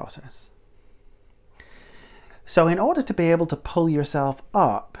same process. So in order to be able to pull yourself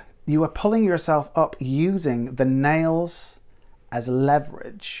up, you are pulling yourself up using the nails as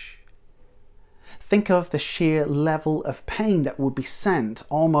leverage. Think of the sheer level of pain that would be sent,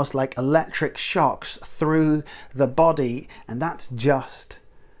 almost like electric shocks, through the body, and that's just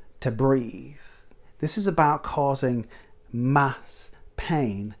to breathe. This is about causing mass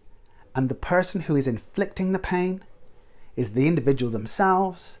pain, and the person who is inflicting the pain is the individual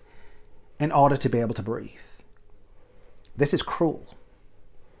themselves in order to be able to breathe. This is cruel,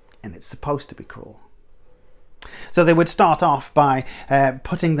 and it's supposed to be cruel. So they would start off by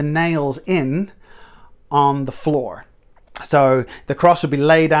putting the nails in on the floor. So the cross would be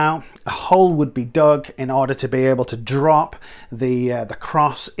laid out, a hole would be dug in order to be able to drop the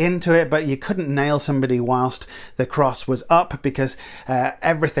cross into it, but you couldn't nail somebody whilst the cross was up because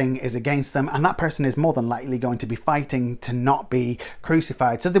everything is against them, and that person is more than likely going to be fighting to not be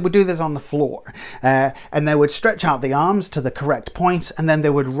crucified. So they would do this on the floor, and they would stretch out the arms to the correct points, and then they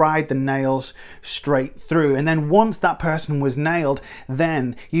would ride the nails straight through. And then once that person was nailed,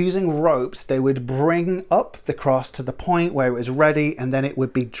 then using ropes they would bring up the cross to the point where it was ready, and then it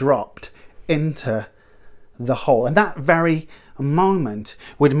would be dropped into the hole. And that very moment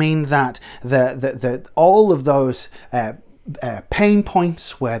would mean that all of those pain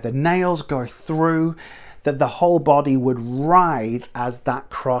points where the nails go through, that the whole body would writhe as that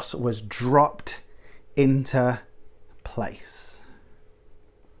cross was dropped into place.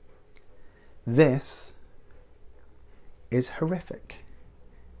 This is horrific.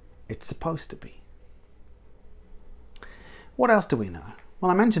 It's supposed to be. What else do we know?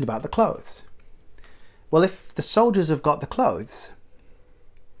 Well, I mentioned about the clothes. Well, if the soldiers have got the clothes,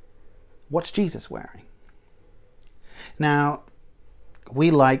 what's Jesus wearing? Now,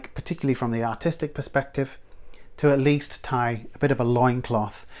 we like, particularly from the artistic perspective, to at least tie a bit of a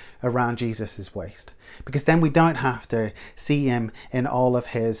loincloth around Jesus's waist, because then we don't have to see him in all of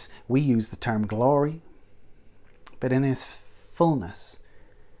his, we use the term glory, but in his fullness,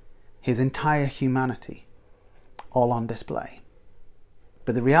 his entire humanity, all on display.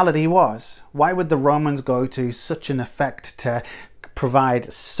 But the reality was, why would the Romans go to such an effect to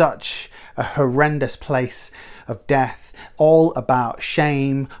provide such a horrendous place of death, all about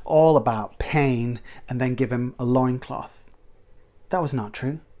shame, all about pain, and then give him a loincloth? That was not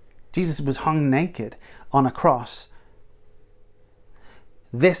true. Jesus was hung naked on a cross.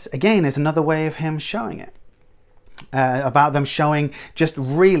 This, again, is another way of him showing it. About them showing just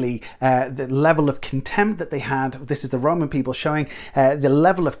really the level of contempt that they had. This is the Roman people showing the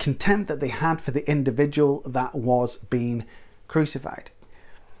level of contempt that they had for the individual that was being crucified.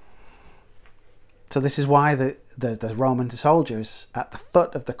 So this is why the Roman soldiers at the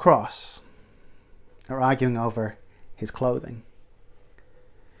foot of the cross are arguing over his clothing.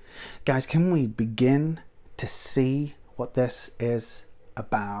 Guys, can we begin to see what this is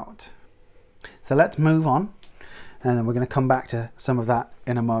about? So let's move on, and then we're going to come back to some of that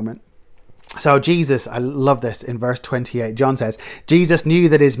in a moment. So Jesus, I love this, in verse 28, John says, Jesus knew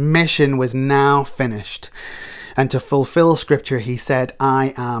that his mission was now finished. And to fulfill scripture, he said,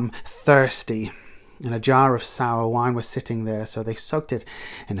 I am thirsty. And a jar of sour wine was sitting there. So they soaked it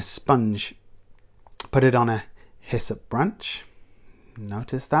in a sponge, put it on a hyssop branch.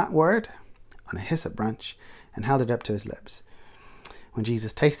 Notice that word, on a hyssop branch, and held it up to his lips. When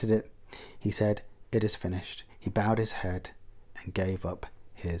Jesus tasted it, he said, it is finished. He bowed his head and gave up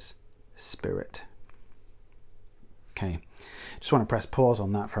his spirit. Okay, just want to press pause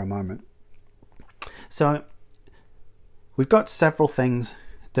on that for a moment. So we've got several things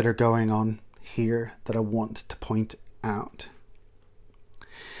that are going on here that I want to point out.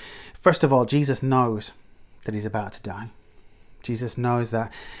 First of all, Jesus knows that he's about to die. Jesus knows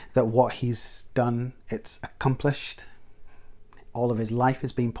that what he's done, it's accomplished. All of his life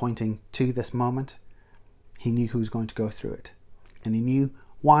has been pointing to this moment. He knew who was going to go through it, and he knew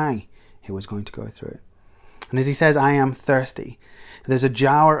why he was going to go through it. And as he says, I am thirsty. There's a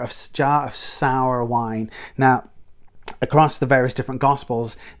jar of sour wine. Now, across the various different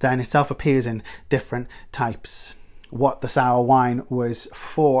Gospels, that in itself appears in different types. What the sour wine was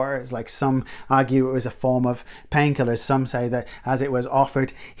for is, like, some argue it was a form of painkillers. Some say that as it was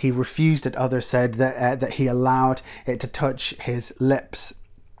offered, he refused it. Others said that he allowed it to touch his lips.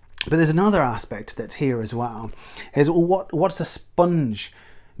 But there's another aspect that's here as well. Is what's a sponge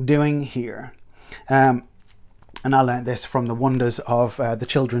doing here? And I learned this from the wonders of the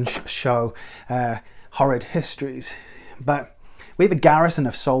children's show Horrid Histories. But we have a garrison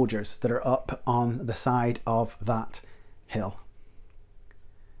of soldiers that are up on the side of that hill.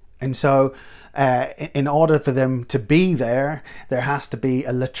 And so in order for them to be there, there has to be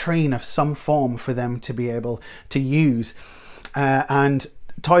a latrine of some form for them to be able to use. And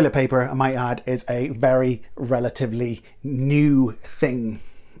toilet paper, I might add, is a very relatively new thing.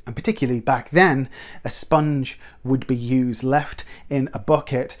 And particularly back then, a sponge would be used, left in a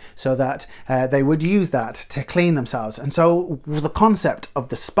bucket, so that they would use that to clean themselves. And so the concept of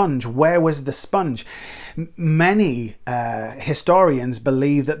the sponge, where was the sponge? Many historians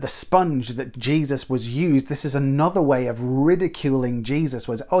believe that the sponge that Jesus was used, this is another way of ridiculing Jesus,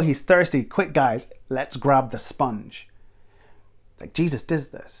 was, oh, he's thirsty, quick guys, let's grab the sponge. Like, Jesus does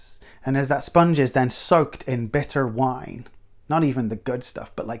this. And as that sponge is then soaked in bitter wine, not even the good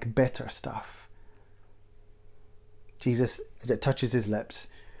stuff, but like bitter stuff, Jesus, as it touches his lips,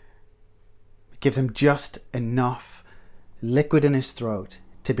 it gives him just enough liquid in his throat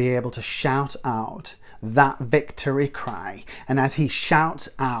to be able to shout out that victory cry. And as he shouts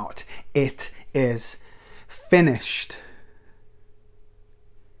out, it is finished,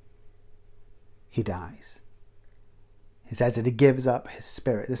 he dies. He says that he gives up his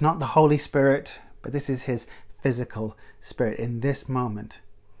spirit. It's not the Holy Spirit, but this is his physical spirit. In this moment,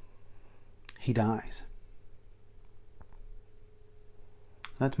 he dies.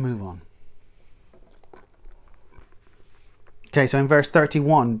 Let's move on. Okay, so in verse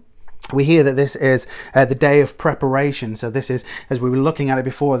 31, we hear that this is the day of preparation. So this is, as we were looking at it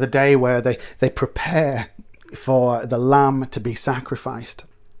before, the day where they prepare for the lamb to be sacrificed.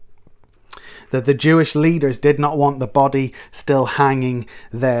 That the Jewish leaders did not want the body still hanging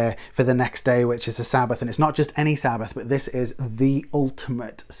there for the next day, which is a Sabbath. And it's not just any Sabbath, but this is the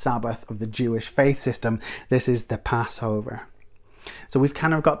ultimate Sabbath of the Jewish faith system. This is the Passover. So we've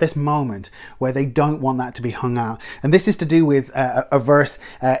kind of got this moment where they don't want that to be hung out. And this is to do with a verse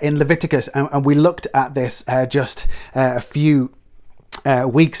in Leviticus. And we looked at this just a few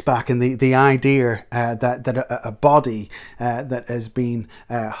weeks back, and the idea that a body that has been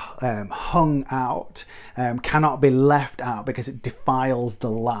hung out cannot be left out because it defiles the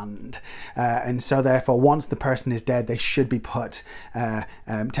land, and so therefore once the person is dead, they should be put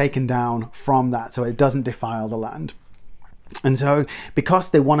taken down from that so it doesn't defile the land. And so because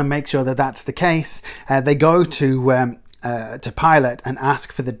they want to make sure that that's the case, they go to Pilate and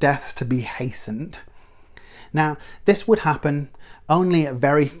ask for the deaths to be hastened. Now this would happen only a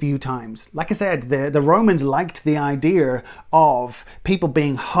very few times. Like I said, the Romans liked the idea of people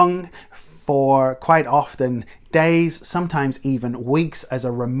being hung for quite often days, sometimes even weeks, as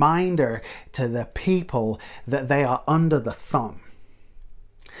a reminder to the people that they are under the thumb.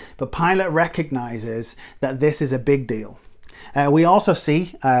 But Pilate recognizes that this is a big deal. We also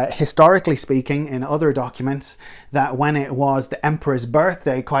see, historically speaking, in other documents, that when it was the emperor's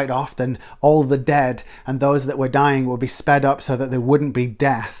birthday, quite often all the dead and those that were dying would be sped up so that there wouldn't be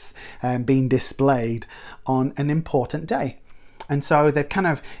death being displayed on an important day. And so they've kind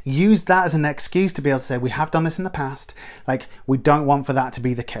of used that as an excuse to be able to say, we have done this in the past, like we don't want for that to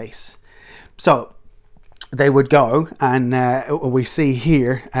be the case. So they would go, and we see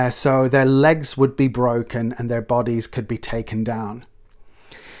here, so their legs would be broken and their bodies could be taken down.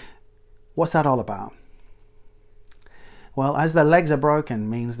 What's that all about? Well, as their legs are broken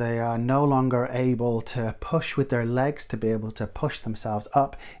means they are no longer able to push with their legs to be able to push themselves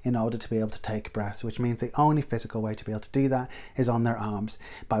up in order to be able to take breaths, which means the only physical way to be able to do that is on their arms,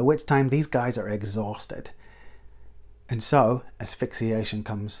 by which time these guys are exhausted. And so asphyxiation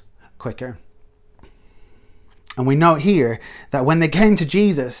comes quicker. And we note here that when they came to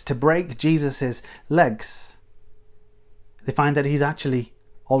Jesus to break Jesus's legs, they find that he's actually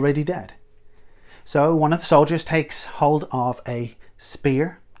already dead. So one of the soldiers takes hold of a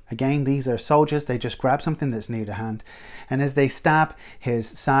spear. Again, these are soldiers, they just grab something that's near to hand. And as they stab his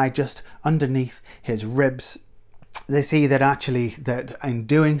side just underneath his ribs, they see that actually, that in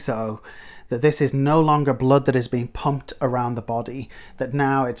doing so, that this is no longer blood that is being pumped around the body, that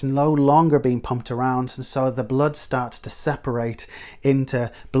now it's no longer being pumped around, and so the blood starts to separate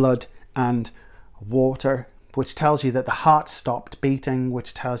into blood and water, which tells you that the heart stopped beating,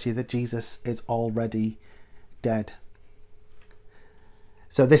 which tells you that Jesus is already dead.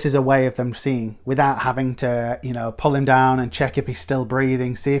 So this is a way of them seeing, without having to, pull him down and check if he's still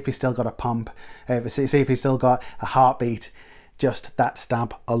breathing, see if he's still got a pump, see if he's still got a heartbeat. Just that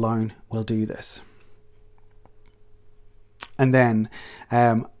stab alone will do this. And then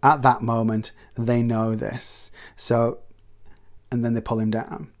at that moment, they know this. So, and then they pull him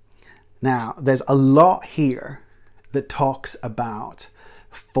down. Now, there's a lot here that talks about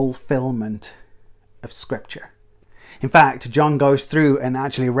fulfillment of Scripture. In fact, John goes through and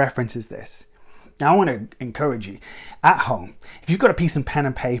actually references this. Now, I want to encourage you at home, if you've got a piece of pen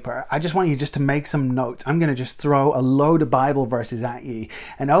and paper, I just want you just to make some notes. I'm going to just throw a load of Bible verses at you.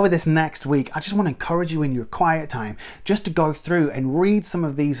 And over this next week, I just want to encourage you in your quiet time just to go through and read some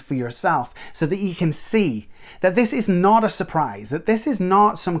of these for yourself so that you can see that this is not a surprise, that this is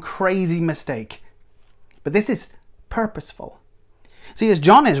not some crazy mistake, but this is purposeful. See, as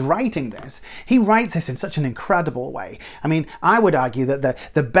John is writing this, he writes this in such an incredible way. I mean, I would argue that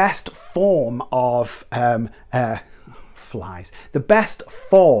the best form of the best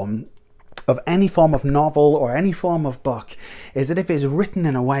form of any form of novel or any form of book is that if it's written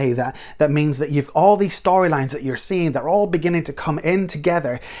in a way that means that you've all these storylines that you're seeing, they're all beginning to come in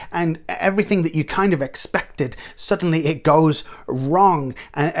together, and everything that you kind of expected, suddenly it goes wrong,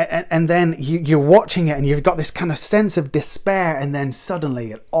 and then you're watching it and you've got this kind of sense of despair, and then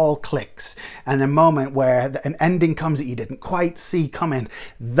suddenly it all clicks, and the moment where an ending comes that you didn't quite see coming,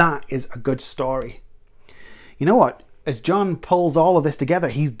 that is a good story. You know what? As John pulls all of this together,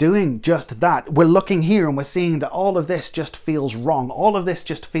 he's doing just that. We're looking here and we're seeing that all of this just feels wrong. All of this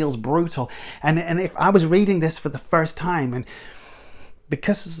just feels brutal. And if I was reading this for the first time, and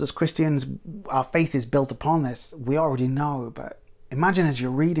because as Christians, our faith is built upon this, we already know, but imagine as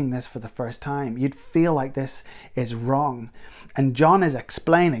you're reading this for the first time, you'd feel like this is wrong. And John is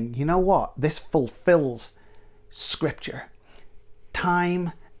explaining, you know what? This fulfills Scripture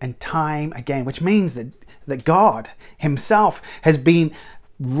time and time again, which means that God himself has been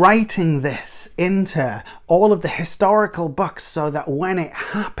writing this into all of the historical books so that when it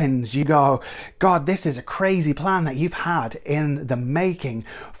happens, you go, God, this is a crazy plan that you've had in the making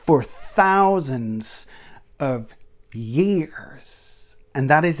for thousands of years. And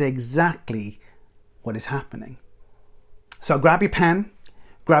that is exactly what is happening. So grab your pen,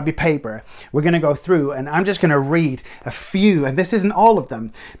 grab your paper. We're going to go through, and I'm just going to read a few, and this isn't all of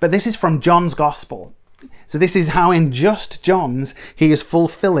them, but this is from John's Gospel. So this is how in just John's, he is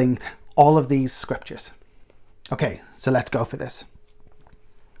fulfilling all of these scriptures. Okay, so let's go for this.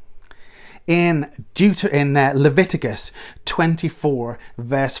 In Leviticus 24,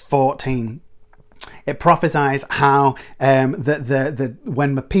 verse 14, it prophesies how when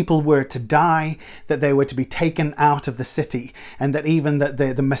the people were to die, that they were to be taken out of the city, and that even that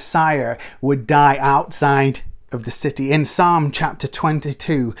the Messiah would die outside of the city. In Psalm chapter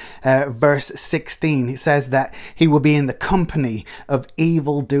 22, verse 16, it says that he will be in the company of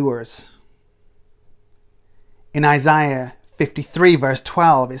evildoers. In Isaiah 53, verse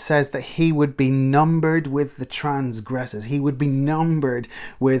 12, it says that he would be numbered with the transgressors. He would be numbered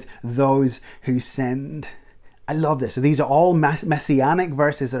with those who sinned. I love this. So these are all messianic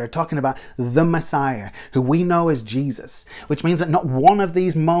verses that are talking about the Messiah, who we know as Jesus, which means that not one of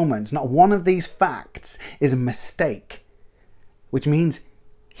these moments, not one of these facts is a mistake, which means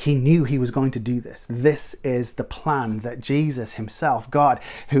he knew he was going to do this. This is the plan that Jesus himself, God,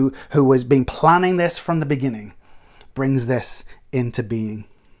 who has been planning this from the beginning, brings this into being.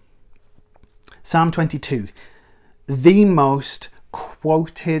 Psalm 22, the most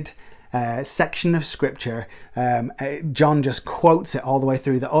quoted section of scripture. John just quotes it all the way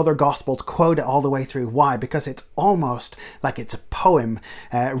through. The other gospels quote it all the way through. Why? Because it's almost like it's a poem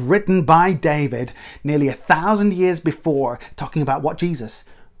written by David nearly 1,000 years before, talking about what Jesus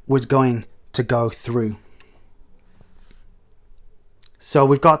was going to go through. So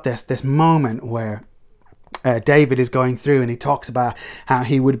we've got this moment where David is going through and he talks about how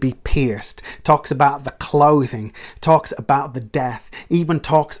he would be pierced, talks about the clothing, talks about the death, even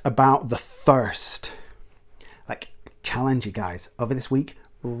talks about the thirst. Like, challenge you guys, over this week,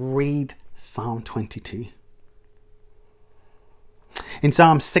 read Psalm 22. In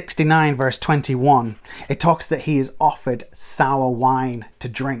Psalm 69 verse 21, it talks that he is offered sour wine to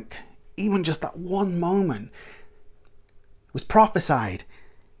drink. Even just that one moment was prophesied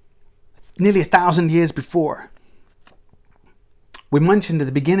nearly 1,000 years before. We mentioned at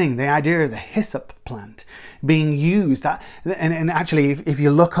the beginning the idea of the hyssop plant being used. And actually, if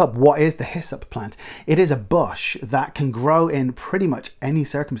you look up what is the hyssop plant, it is a bush that can grow in pretty much any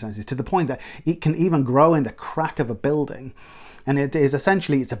circumstances, to the point that it can even grow in the crack of a building. And it is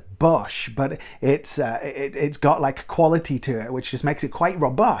essentially, it's a bush, but it's got like quality to it, which just makes it quite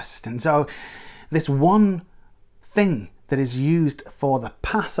robust. And so this one thing that is used for the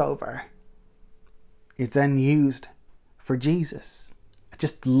Passover is then used for Jesus. I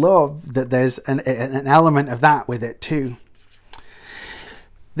just love that there's an element of that with it too.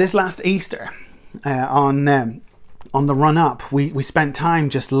 This last Easter, on the run up, we spent time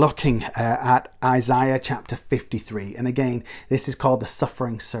just looking at Isaiah chapter 53. And again, this is called the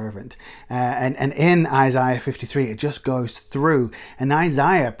suffering servant. And in Isaiah 53, it just goes through. And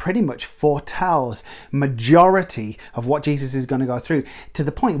Isaiah pretty much foretells majority of what Jesus is going to go through, to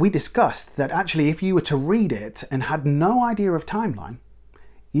the point we discussed that actually if you were to read it and had no idea of timeline,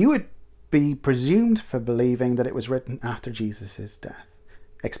 you would be presumed for believing that it was written after Jesus' death,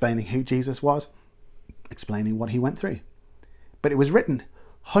 explaining who Jesus was, explaining what he went through. But it was written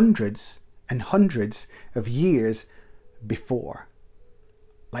hundreds and hundreds of years before.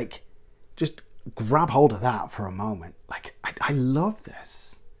 Like, just grab hold of that for a moment. Like, I love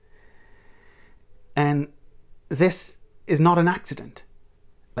this. And this is not an accident.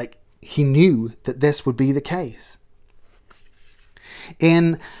 Like, he knew that this would be the case.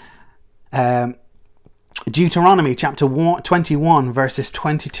 In Deuteronomy chapter 21 verses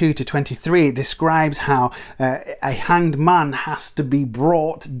 22 to 23, it describes how a hanged man has to be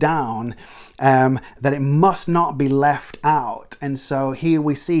brought down, that it must not be left out. And so here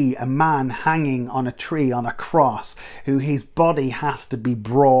we see a man hanging on a tree, on a cross, who his body has to be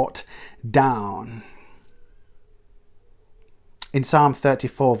brought down. In Psalm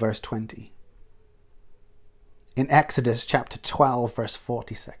 34 verse 20. In Exodus chapter 12 verse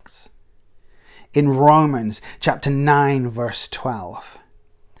 46. In Romans chapter 9 verse 12,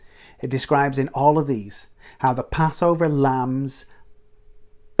 it describes in all of these how the Passover lamb's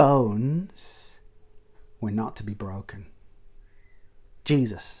bones were not to be broken.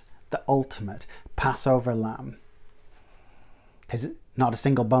 Jesus, the ultimate Passover lamb, not a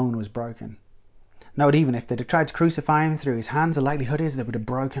single bone was broken. Note, even if they'd have tried to crucify him through his hands, the likelihood is they would have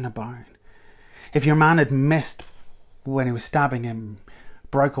broken a bone. If your man had missed when he was stabbing him,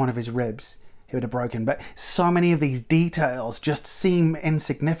 broke one of his ribs, it would have broken. But so many of these details just seem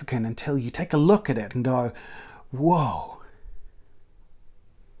insignificant until you take a look at it and go, whoa.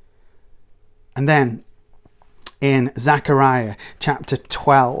 And then in Zechariah chapter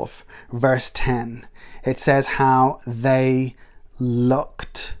 12 verse 10, it says how they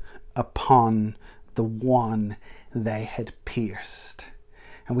looked upon the one they had pierced.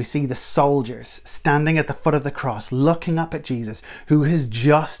 And we see the soldiers standing at the foot of the cross, looking up at Jesus, who has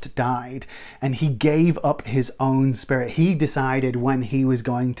just died, and he gave up his own spirit. He decided when he was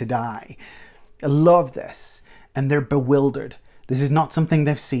going to die. I love this. And they're bewildered. This is not something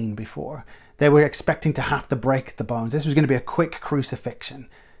they've seen before. They were expecting to have to break the bones. This was going to be a quick crucifixion.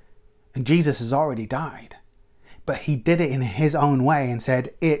 And Jesus has already died. But he did it in his own way and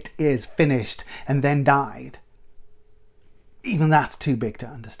said, "It is finished," and then died. Even that's too big to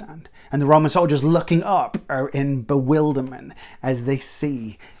understand. And the Roman soldiers looking up are in bewilderment as they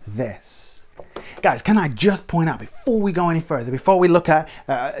see this. Guys, can I just point out, before we go any further, before we look at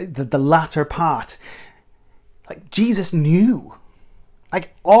the latter part, Like, Jesus knew.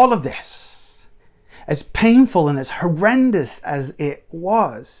 Like, all of this, as painful and as horrendous as it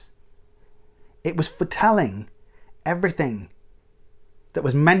was foretelling everything that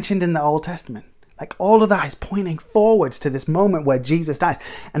was mentioned in the Old Testament. Like, all of that is pointing forwards to this moment where Jesus dies.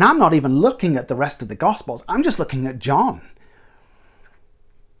 And I'm not even looking at the rest of the Gospels. I'm just looking at John.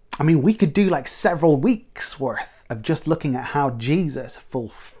 I mean, we could do like several weeks worth of just looking at how Jesus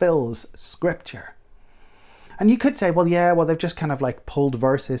fulfills Scripture. And you could say, well, yeah, well, they've just kind of like pulled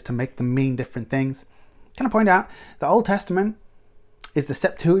verses to make them mean different things. Can I point out, the Old Testament is the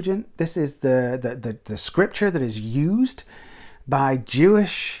Septuagint. This is the Scripture that is used by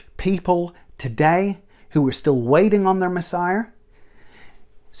Jewish people today who are still waiting on their Messiah.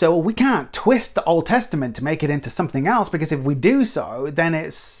 So we can't twist the Old Testament to make it into something else, because if we do so, then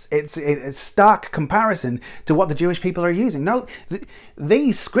it's stark comparison to what the Jewish people are using. No,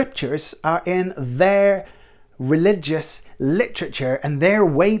 these scriptures are in their religious literature and they're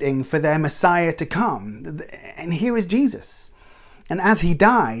waiting for their Messiah to come. And here is Jesus. And as he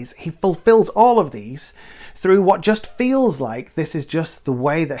dies, he fulfills all of these through what just feels like this is just the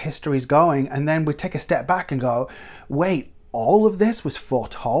way that history is going. And then we take a step back and go, wait, all of this was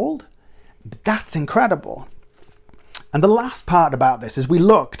foretold? That's incredible. And the last part about this is we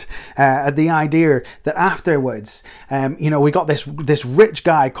looked at the idea that afterwards, we got this rich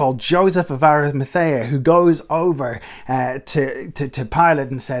guy called Joseph of Arimathea who goes over to Pilate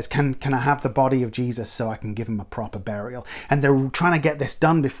and says, can I have the body of Jesus so I can give him a proper burial? And they're trying to get this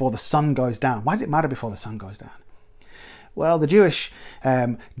done before the sun goes down. Why does it matter before the sun goes down? Well, the Jewish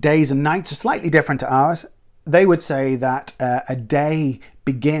days and nights are slightly different to ours. They would say that a day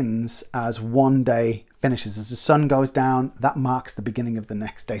begins as one day finishes. As the sun goes down, that marks the beginning of the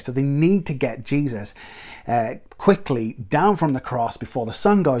next day. So they need to get Jesus quickly down from the cross before the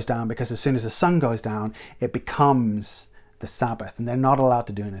sun goes down, because as soon as the sun goes down, it becomes the Sabbath, and they're not allowed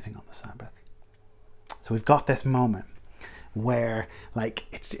to do anything on the Sabbath. So we've got this moment where like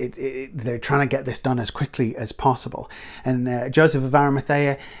they're trying to get this done as quickly as possible. And Joseph of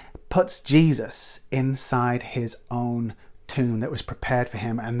Arimathea puts Jesus inside his own tomb that was prepared for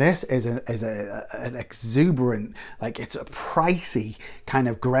him. And this is an exuberant, like it's a pricey kind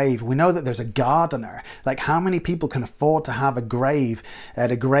of grave. We know that there's a gardener. Like, how many people can afford to have a grave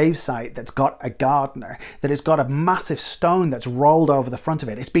at a grave site that's got a gardener, that it's got a massive stone that's rolled over the front of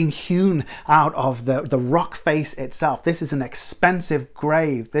it? It's been hewn out of the rock face itself. This is an expensive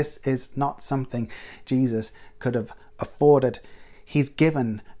grave. This is not something Jesus could have afforded. He's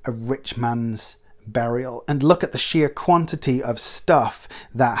given a rich man's burial. And look at the sheer quantity of stuff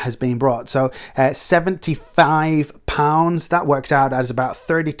that has been brought. So 75 pounds, that works out as about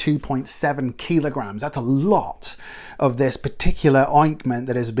 32.7 kilograms. That's a lot of this particular ointment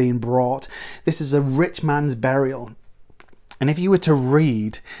that has been brought. This is a rich man's burial. And if you were to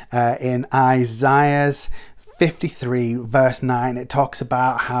read in Isaiah's 53 verse 9, it talks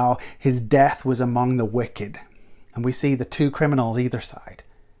about how his death was among the wicked. And we see the two criminals either side.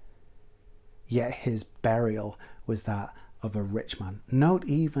 Yet his burial was that of a rich man. Note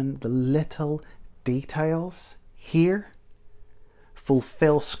even the little details here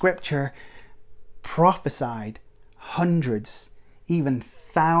fulfill Scripture prophesied hundreds, even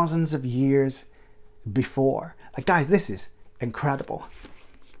thousands of years before. Like, guys, this is incredible.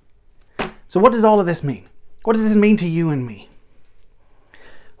 So what does all of this mean? What does this mean to you and me?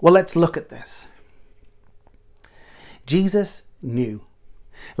 Well, let's look at this. Jesus knew.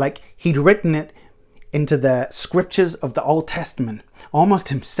 Like, he'd written it into the scriptures of the Old Testament almost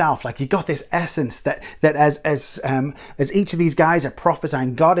himself. Like, you got this essence that as each of these guys are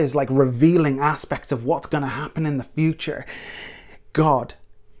prophesying, God is like revealing aspects of what's going to happen in the future. God,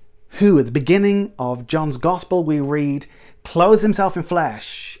 who at the beginning of John's Gospel we read, clothes himself in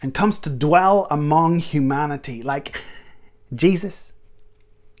flesh and comes to dwell among humanity. Like, Jesus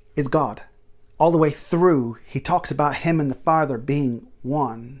is God. All the way through, he talks about him and the Father being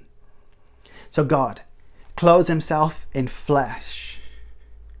one. So God clothes himself in flesh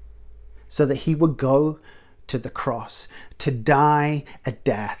so that he would go to the cross to die a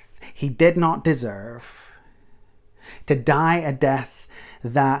death he did not deserve, to die a death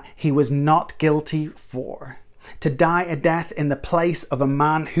that he was not guilty for, to die a death in the place of a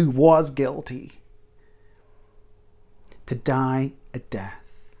man who was guilty, to die a death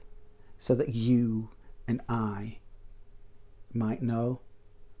so that you and I might know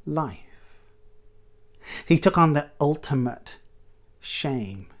life. He took on the ultimate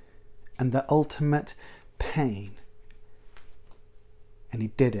shame and the ultimate pain, and he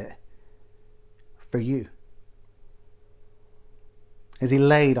did it for you. As he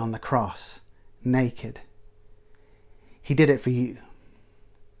laid on the cross, naked, He did it for you.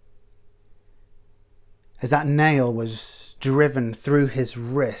 As that nail was driven through his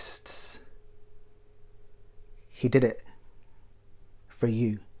wrists, he did it for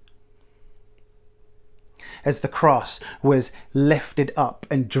you. As the cross was lifted up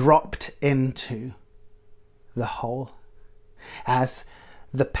and dropped into the hole, as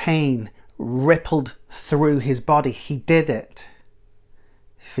the pain rippled through his body, he did it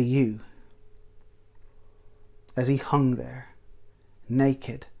for you. As he hung there,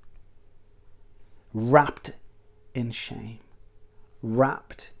 naked, wrapped in shame,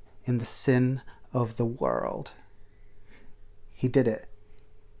 wrapped in the sin of the world, he did it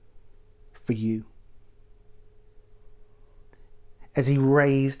for you. As he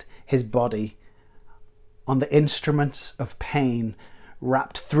raised his body on the instruments of pain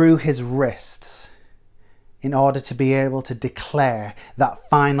wrapped through his wrists in order to be able to declare that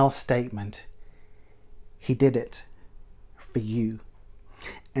final statement, he did it for you.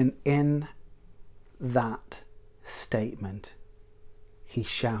 And in that statement, he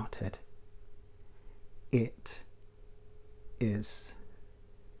shouted, "It is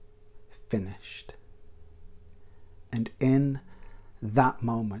finished." And in that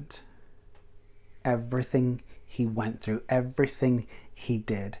moment, everything he went through, everything he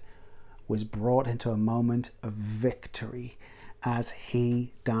did, was brought into a moment of victory as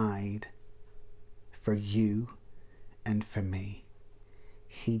he died for you and for me.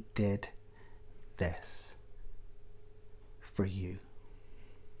 He did this for you.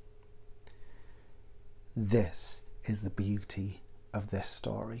 This is the beauty of this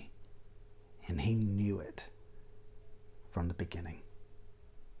story, and he knew it from the beginning.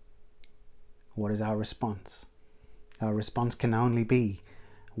 What is our response? Our response can only be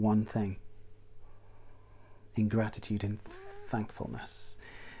one thing: in gratitude and thankfulness,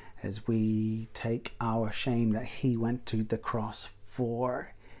 as we take our shame that he went to the cross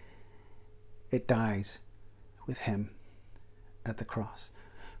for. It dies with him at the cross.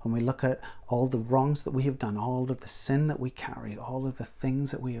 When we look at all the wrongs that we have done, all of the sin that we carry, all of the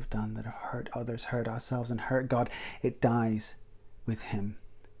things that we have done that have hurt others, hurt ourselves, and hurt God, it dies with him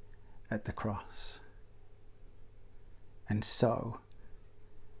at the cross. And so,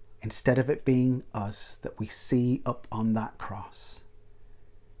 instead of it being us that we see up on that cross,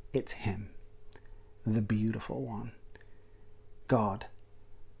 it's him, the beautiful one, God,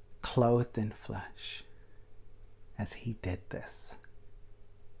 clothed in flesh, as he did this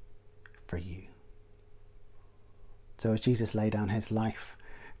for you. So as Jesus laid down his life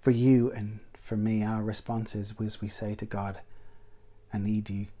for you and for me, our response is, as we say to God, "I need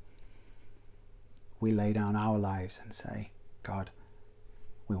you," we lay down our lives and say, "God,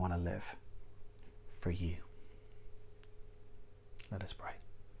 we want to live for you." Let us pray.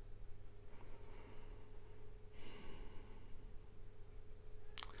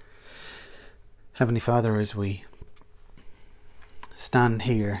 Heavenly Father, as we stand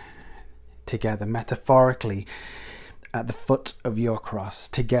here together, metaphorically at the foot of your cross,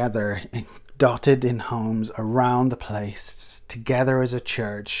 together, dotted in homes around the place, together as a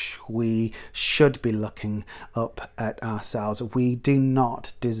church, we should be looking up at ourselves. We do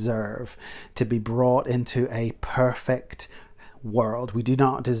not deserve to be brought into a perfect world. We do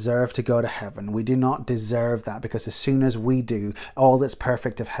not deserve to go to heaven. We do not deserve that, because as soon as we do, all that's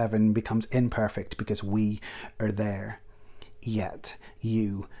perfect of heaven becomes imperfect because we are there. Yet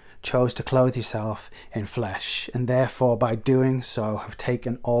you chose to clothe yourself in flesh, and therefore by doing so have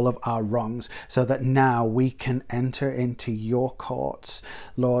taken all of our wrongs, so that now we can enter into your courts,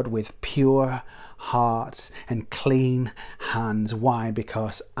 Lord, with pure hearts and clean hands. Why?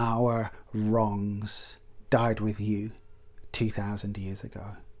 Because our wrongs died with you 2,000 years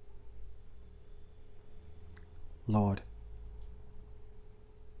ago. Lord,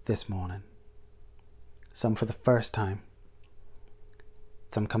 this morning, some for the first time,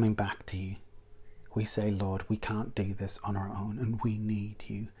 some coming back to you, we say, Lord, we can't do this on our own and we need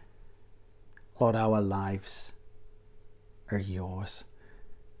you. Lord, our lives are yours.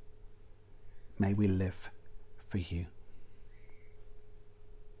 May we live for you.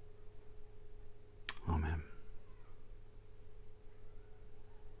 Amen.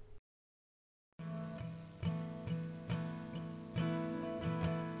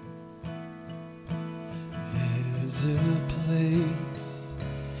 There's a place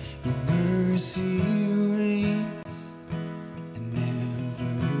where mercy reigns and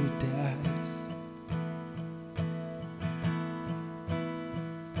never dies.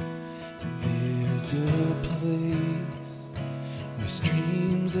 There's a place where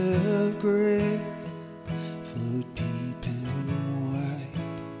streams of grace flow deep and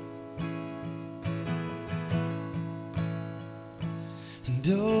wide. and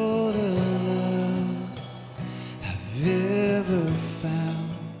all the love I've ever found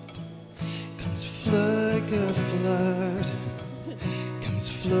comes like a flood, comes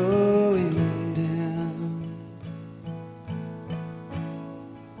flowing down.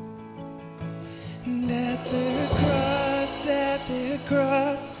 And at the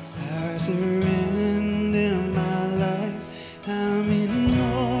cross, I surrender my life. I'm in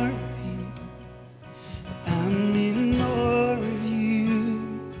awe of you. I'm in awe of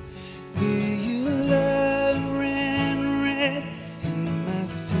you. Where your love ran red and my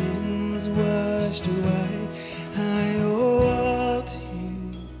sins washed white. I owe all to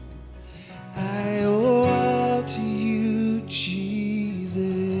you. I owe all to you, Jesus.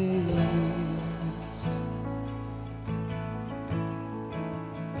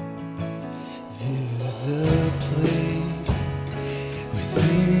 There's a place where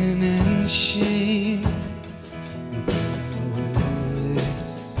sin and shame are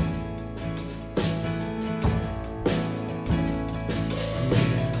powerless,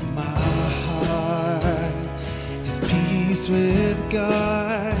 where my heart has peace with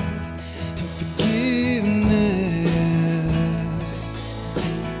God and forgiveness,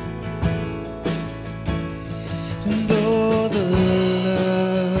 and all the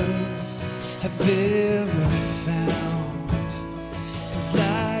love I've ever found comes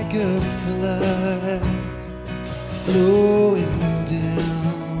like a flood flowing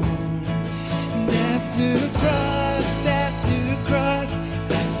down. And at the cross,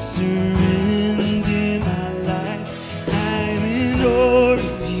 I surrender my life. I'm in awe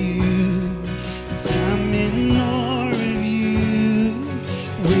of you, 'cause I'm in awe of you.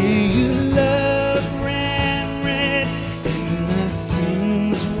 Where your love ran red and my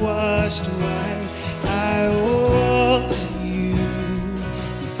sins washed white. I owe all to you.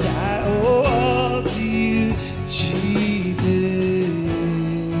 Yes, I owe all to you, Jesus.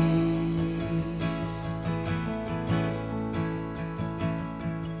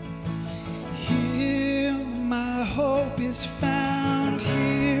 Here my hope is found,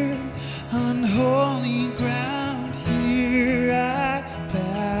 here on holy ground. Here I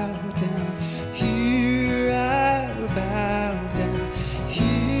bow down, here I bow down.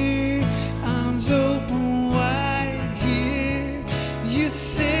 Here arms open wide, here you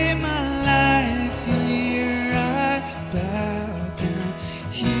save my life. Here I bow down,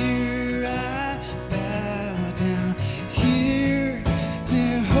 here I bow down. Here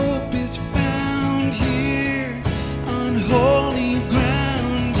their hope is found, here on holy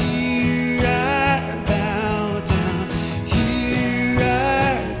ground. Here I bow down, here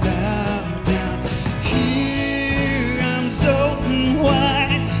I bow down. Here arms open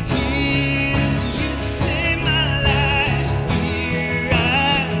wide, here you save my life. Here I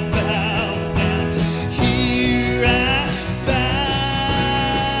bow down, here I bow.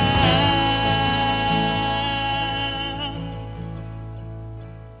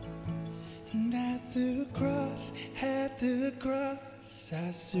 And at the cross,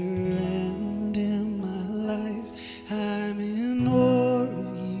 I surrender my life. I'm in awe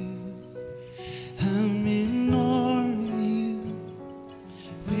of you. I'm in awe of you.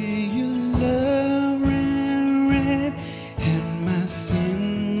 Where your love ran red and my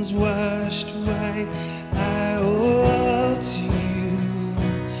sins washed white. I owe all to you.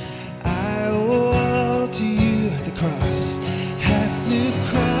 I owe all to you. At the cross, at the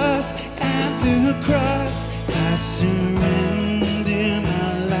cross, at the cross, I surrender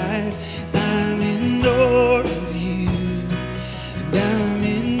my life. I'm in awe of you, and I'm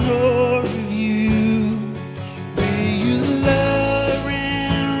in awe of you. Where your love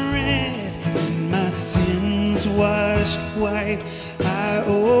ran red and my sins washed white. I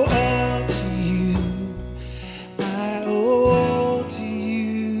owe all to you. I owe all to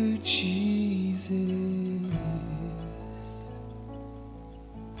you, Jesus.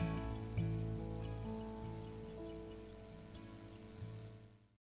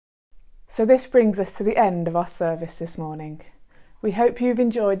 So this brings us to the end of our service this morning. We hope you've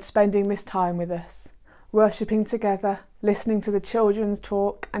enjoyed spending this time with us, worshipping together, listening to the children's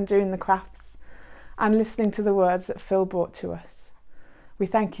talk and doing the crafts, and listening to the words that Phil brought to us. We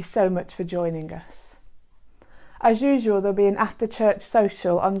thank you so much for joining us. As usual, there'll be an after-church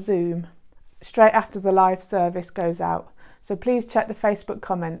social on Zoom straight after the live service goes out, so please check the Facebook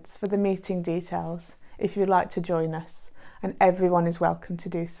comments for the meeting details if you'd like to join us, and everyone is welcome to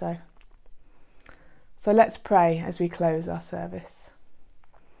do so. So let's pray as we close our service.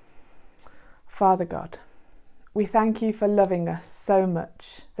 Father God, we thank you for loving us so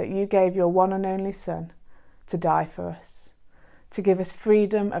much that you gave your one and only Son to die for us, to give us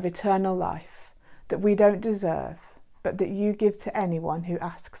freedom of eternal life that we don't deserve but that you give to anyone who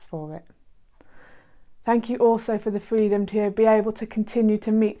asks for it. Thank you also for the freedom to be able to continue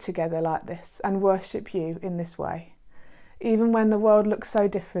to meet together like this and worship you in this way, even when the world looks so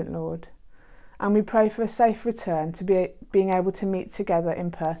different, Lord. And we pray for a safe return to being able to meet together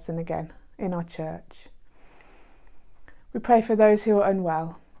in person again in our church. We pray for those who are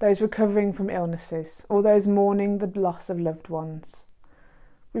unwell, those recovering from illnesses, or those mourning the loss of loved ones.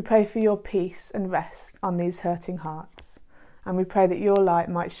 We pray for your peace and rest on these hurting hearts, and we pray that your light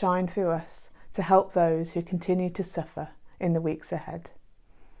might shine through us to help those who continue to suffer in the weeks ahead.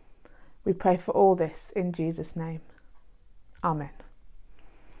 We pray for all this in Jesus' name. Amen.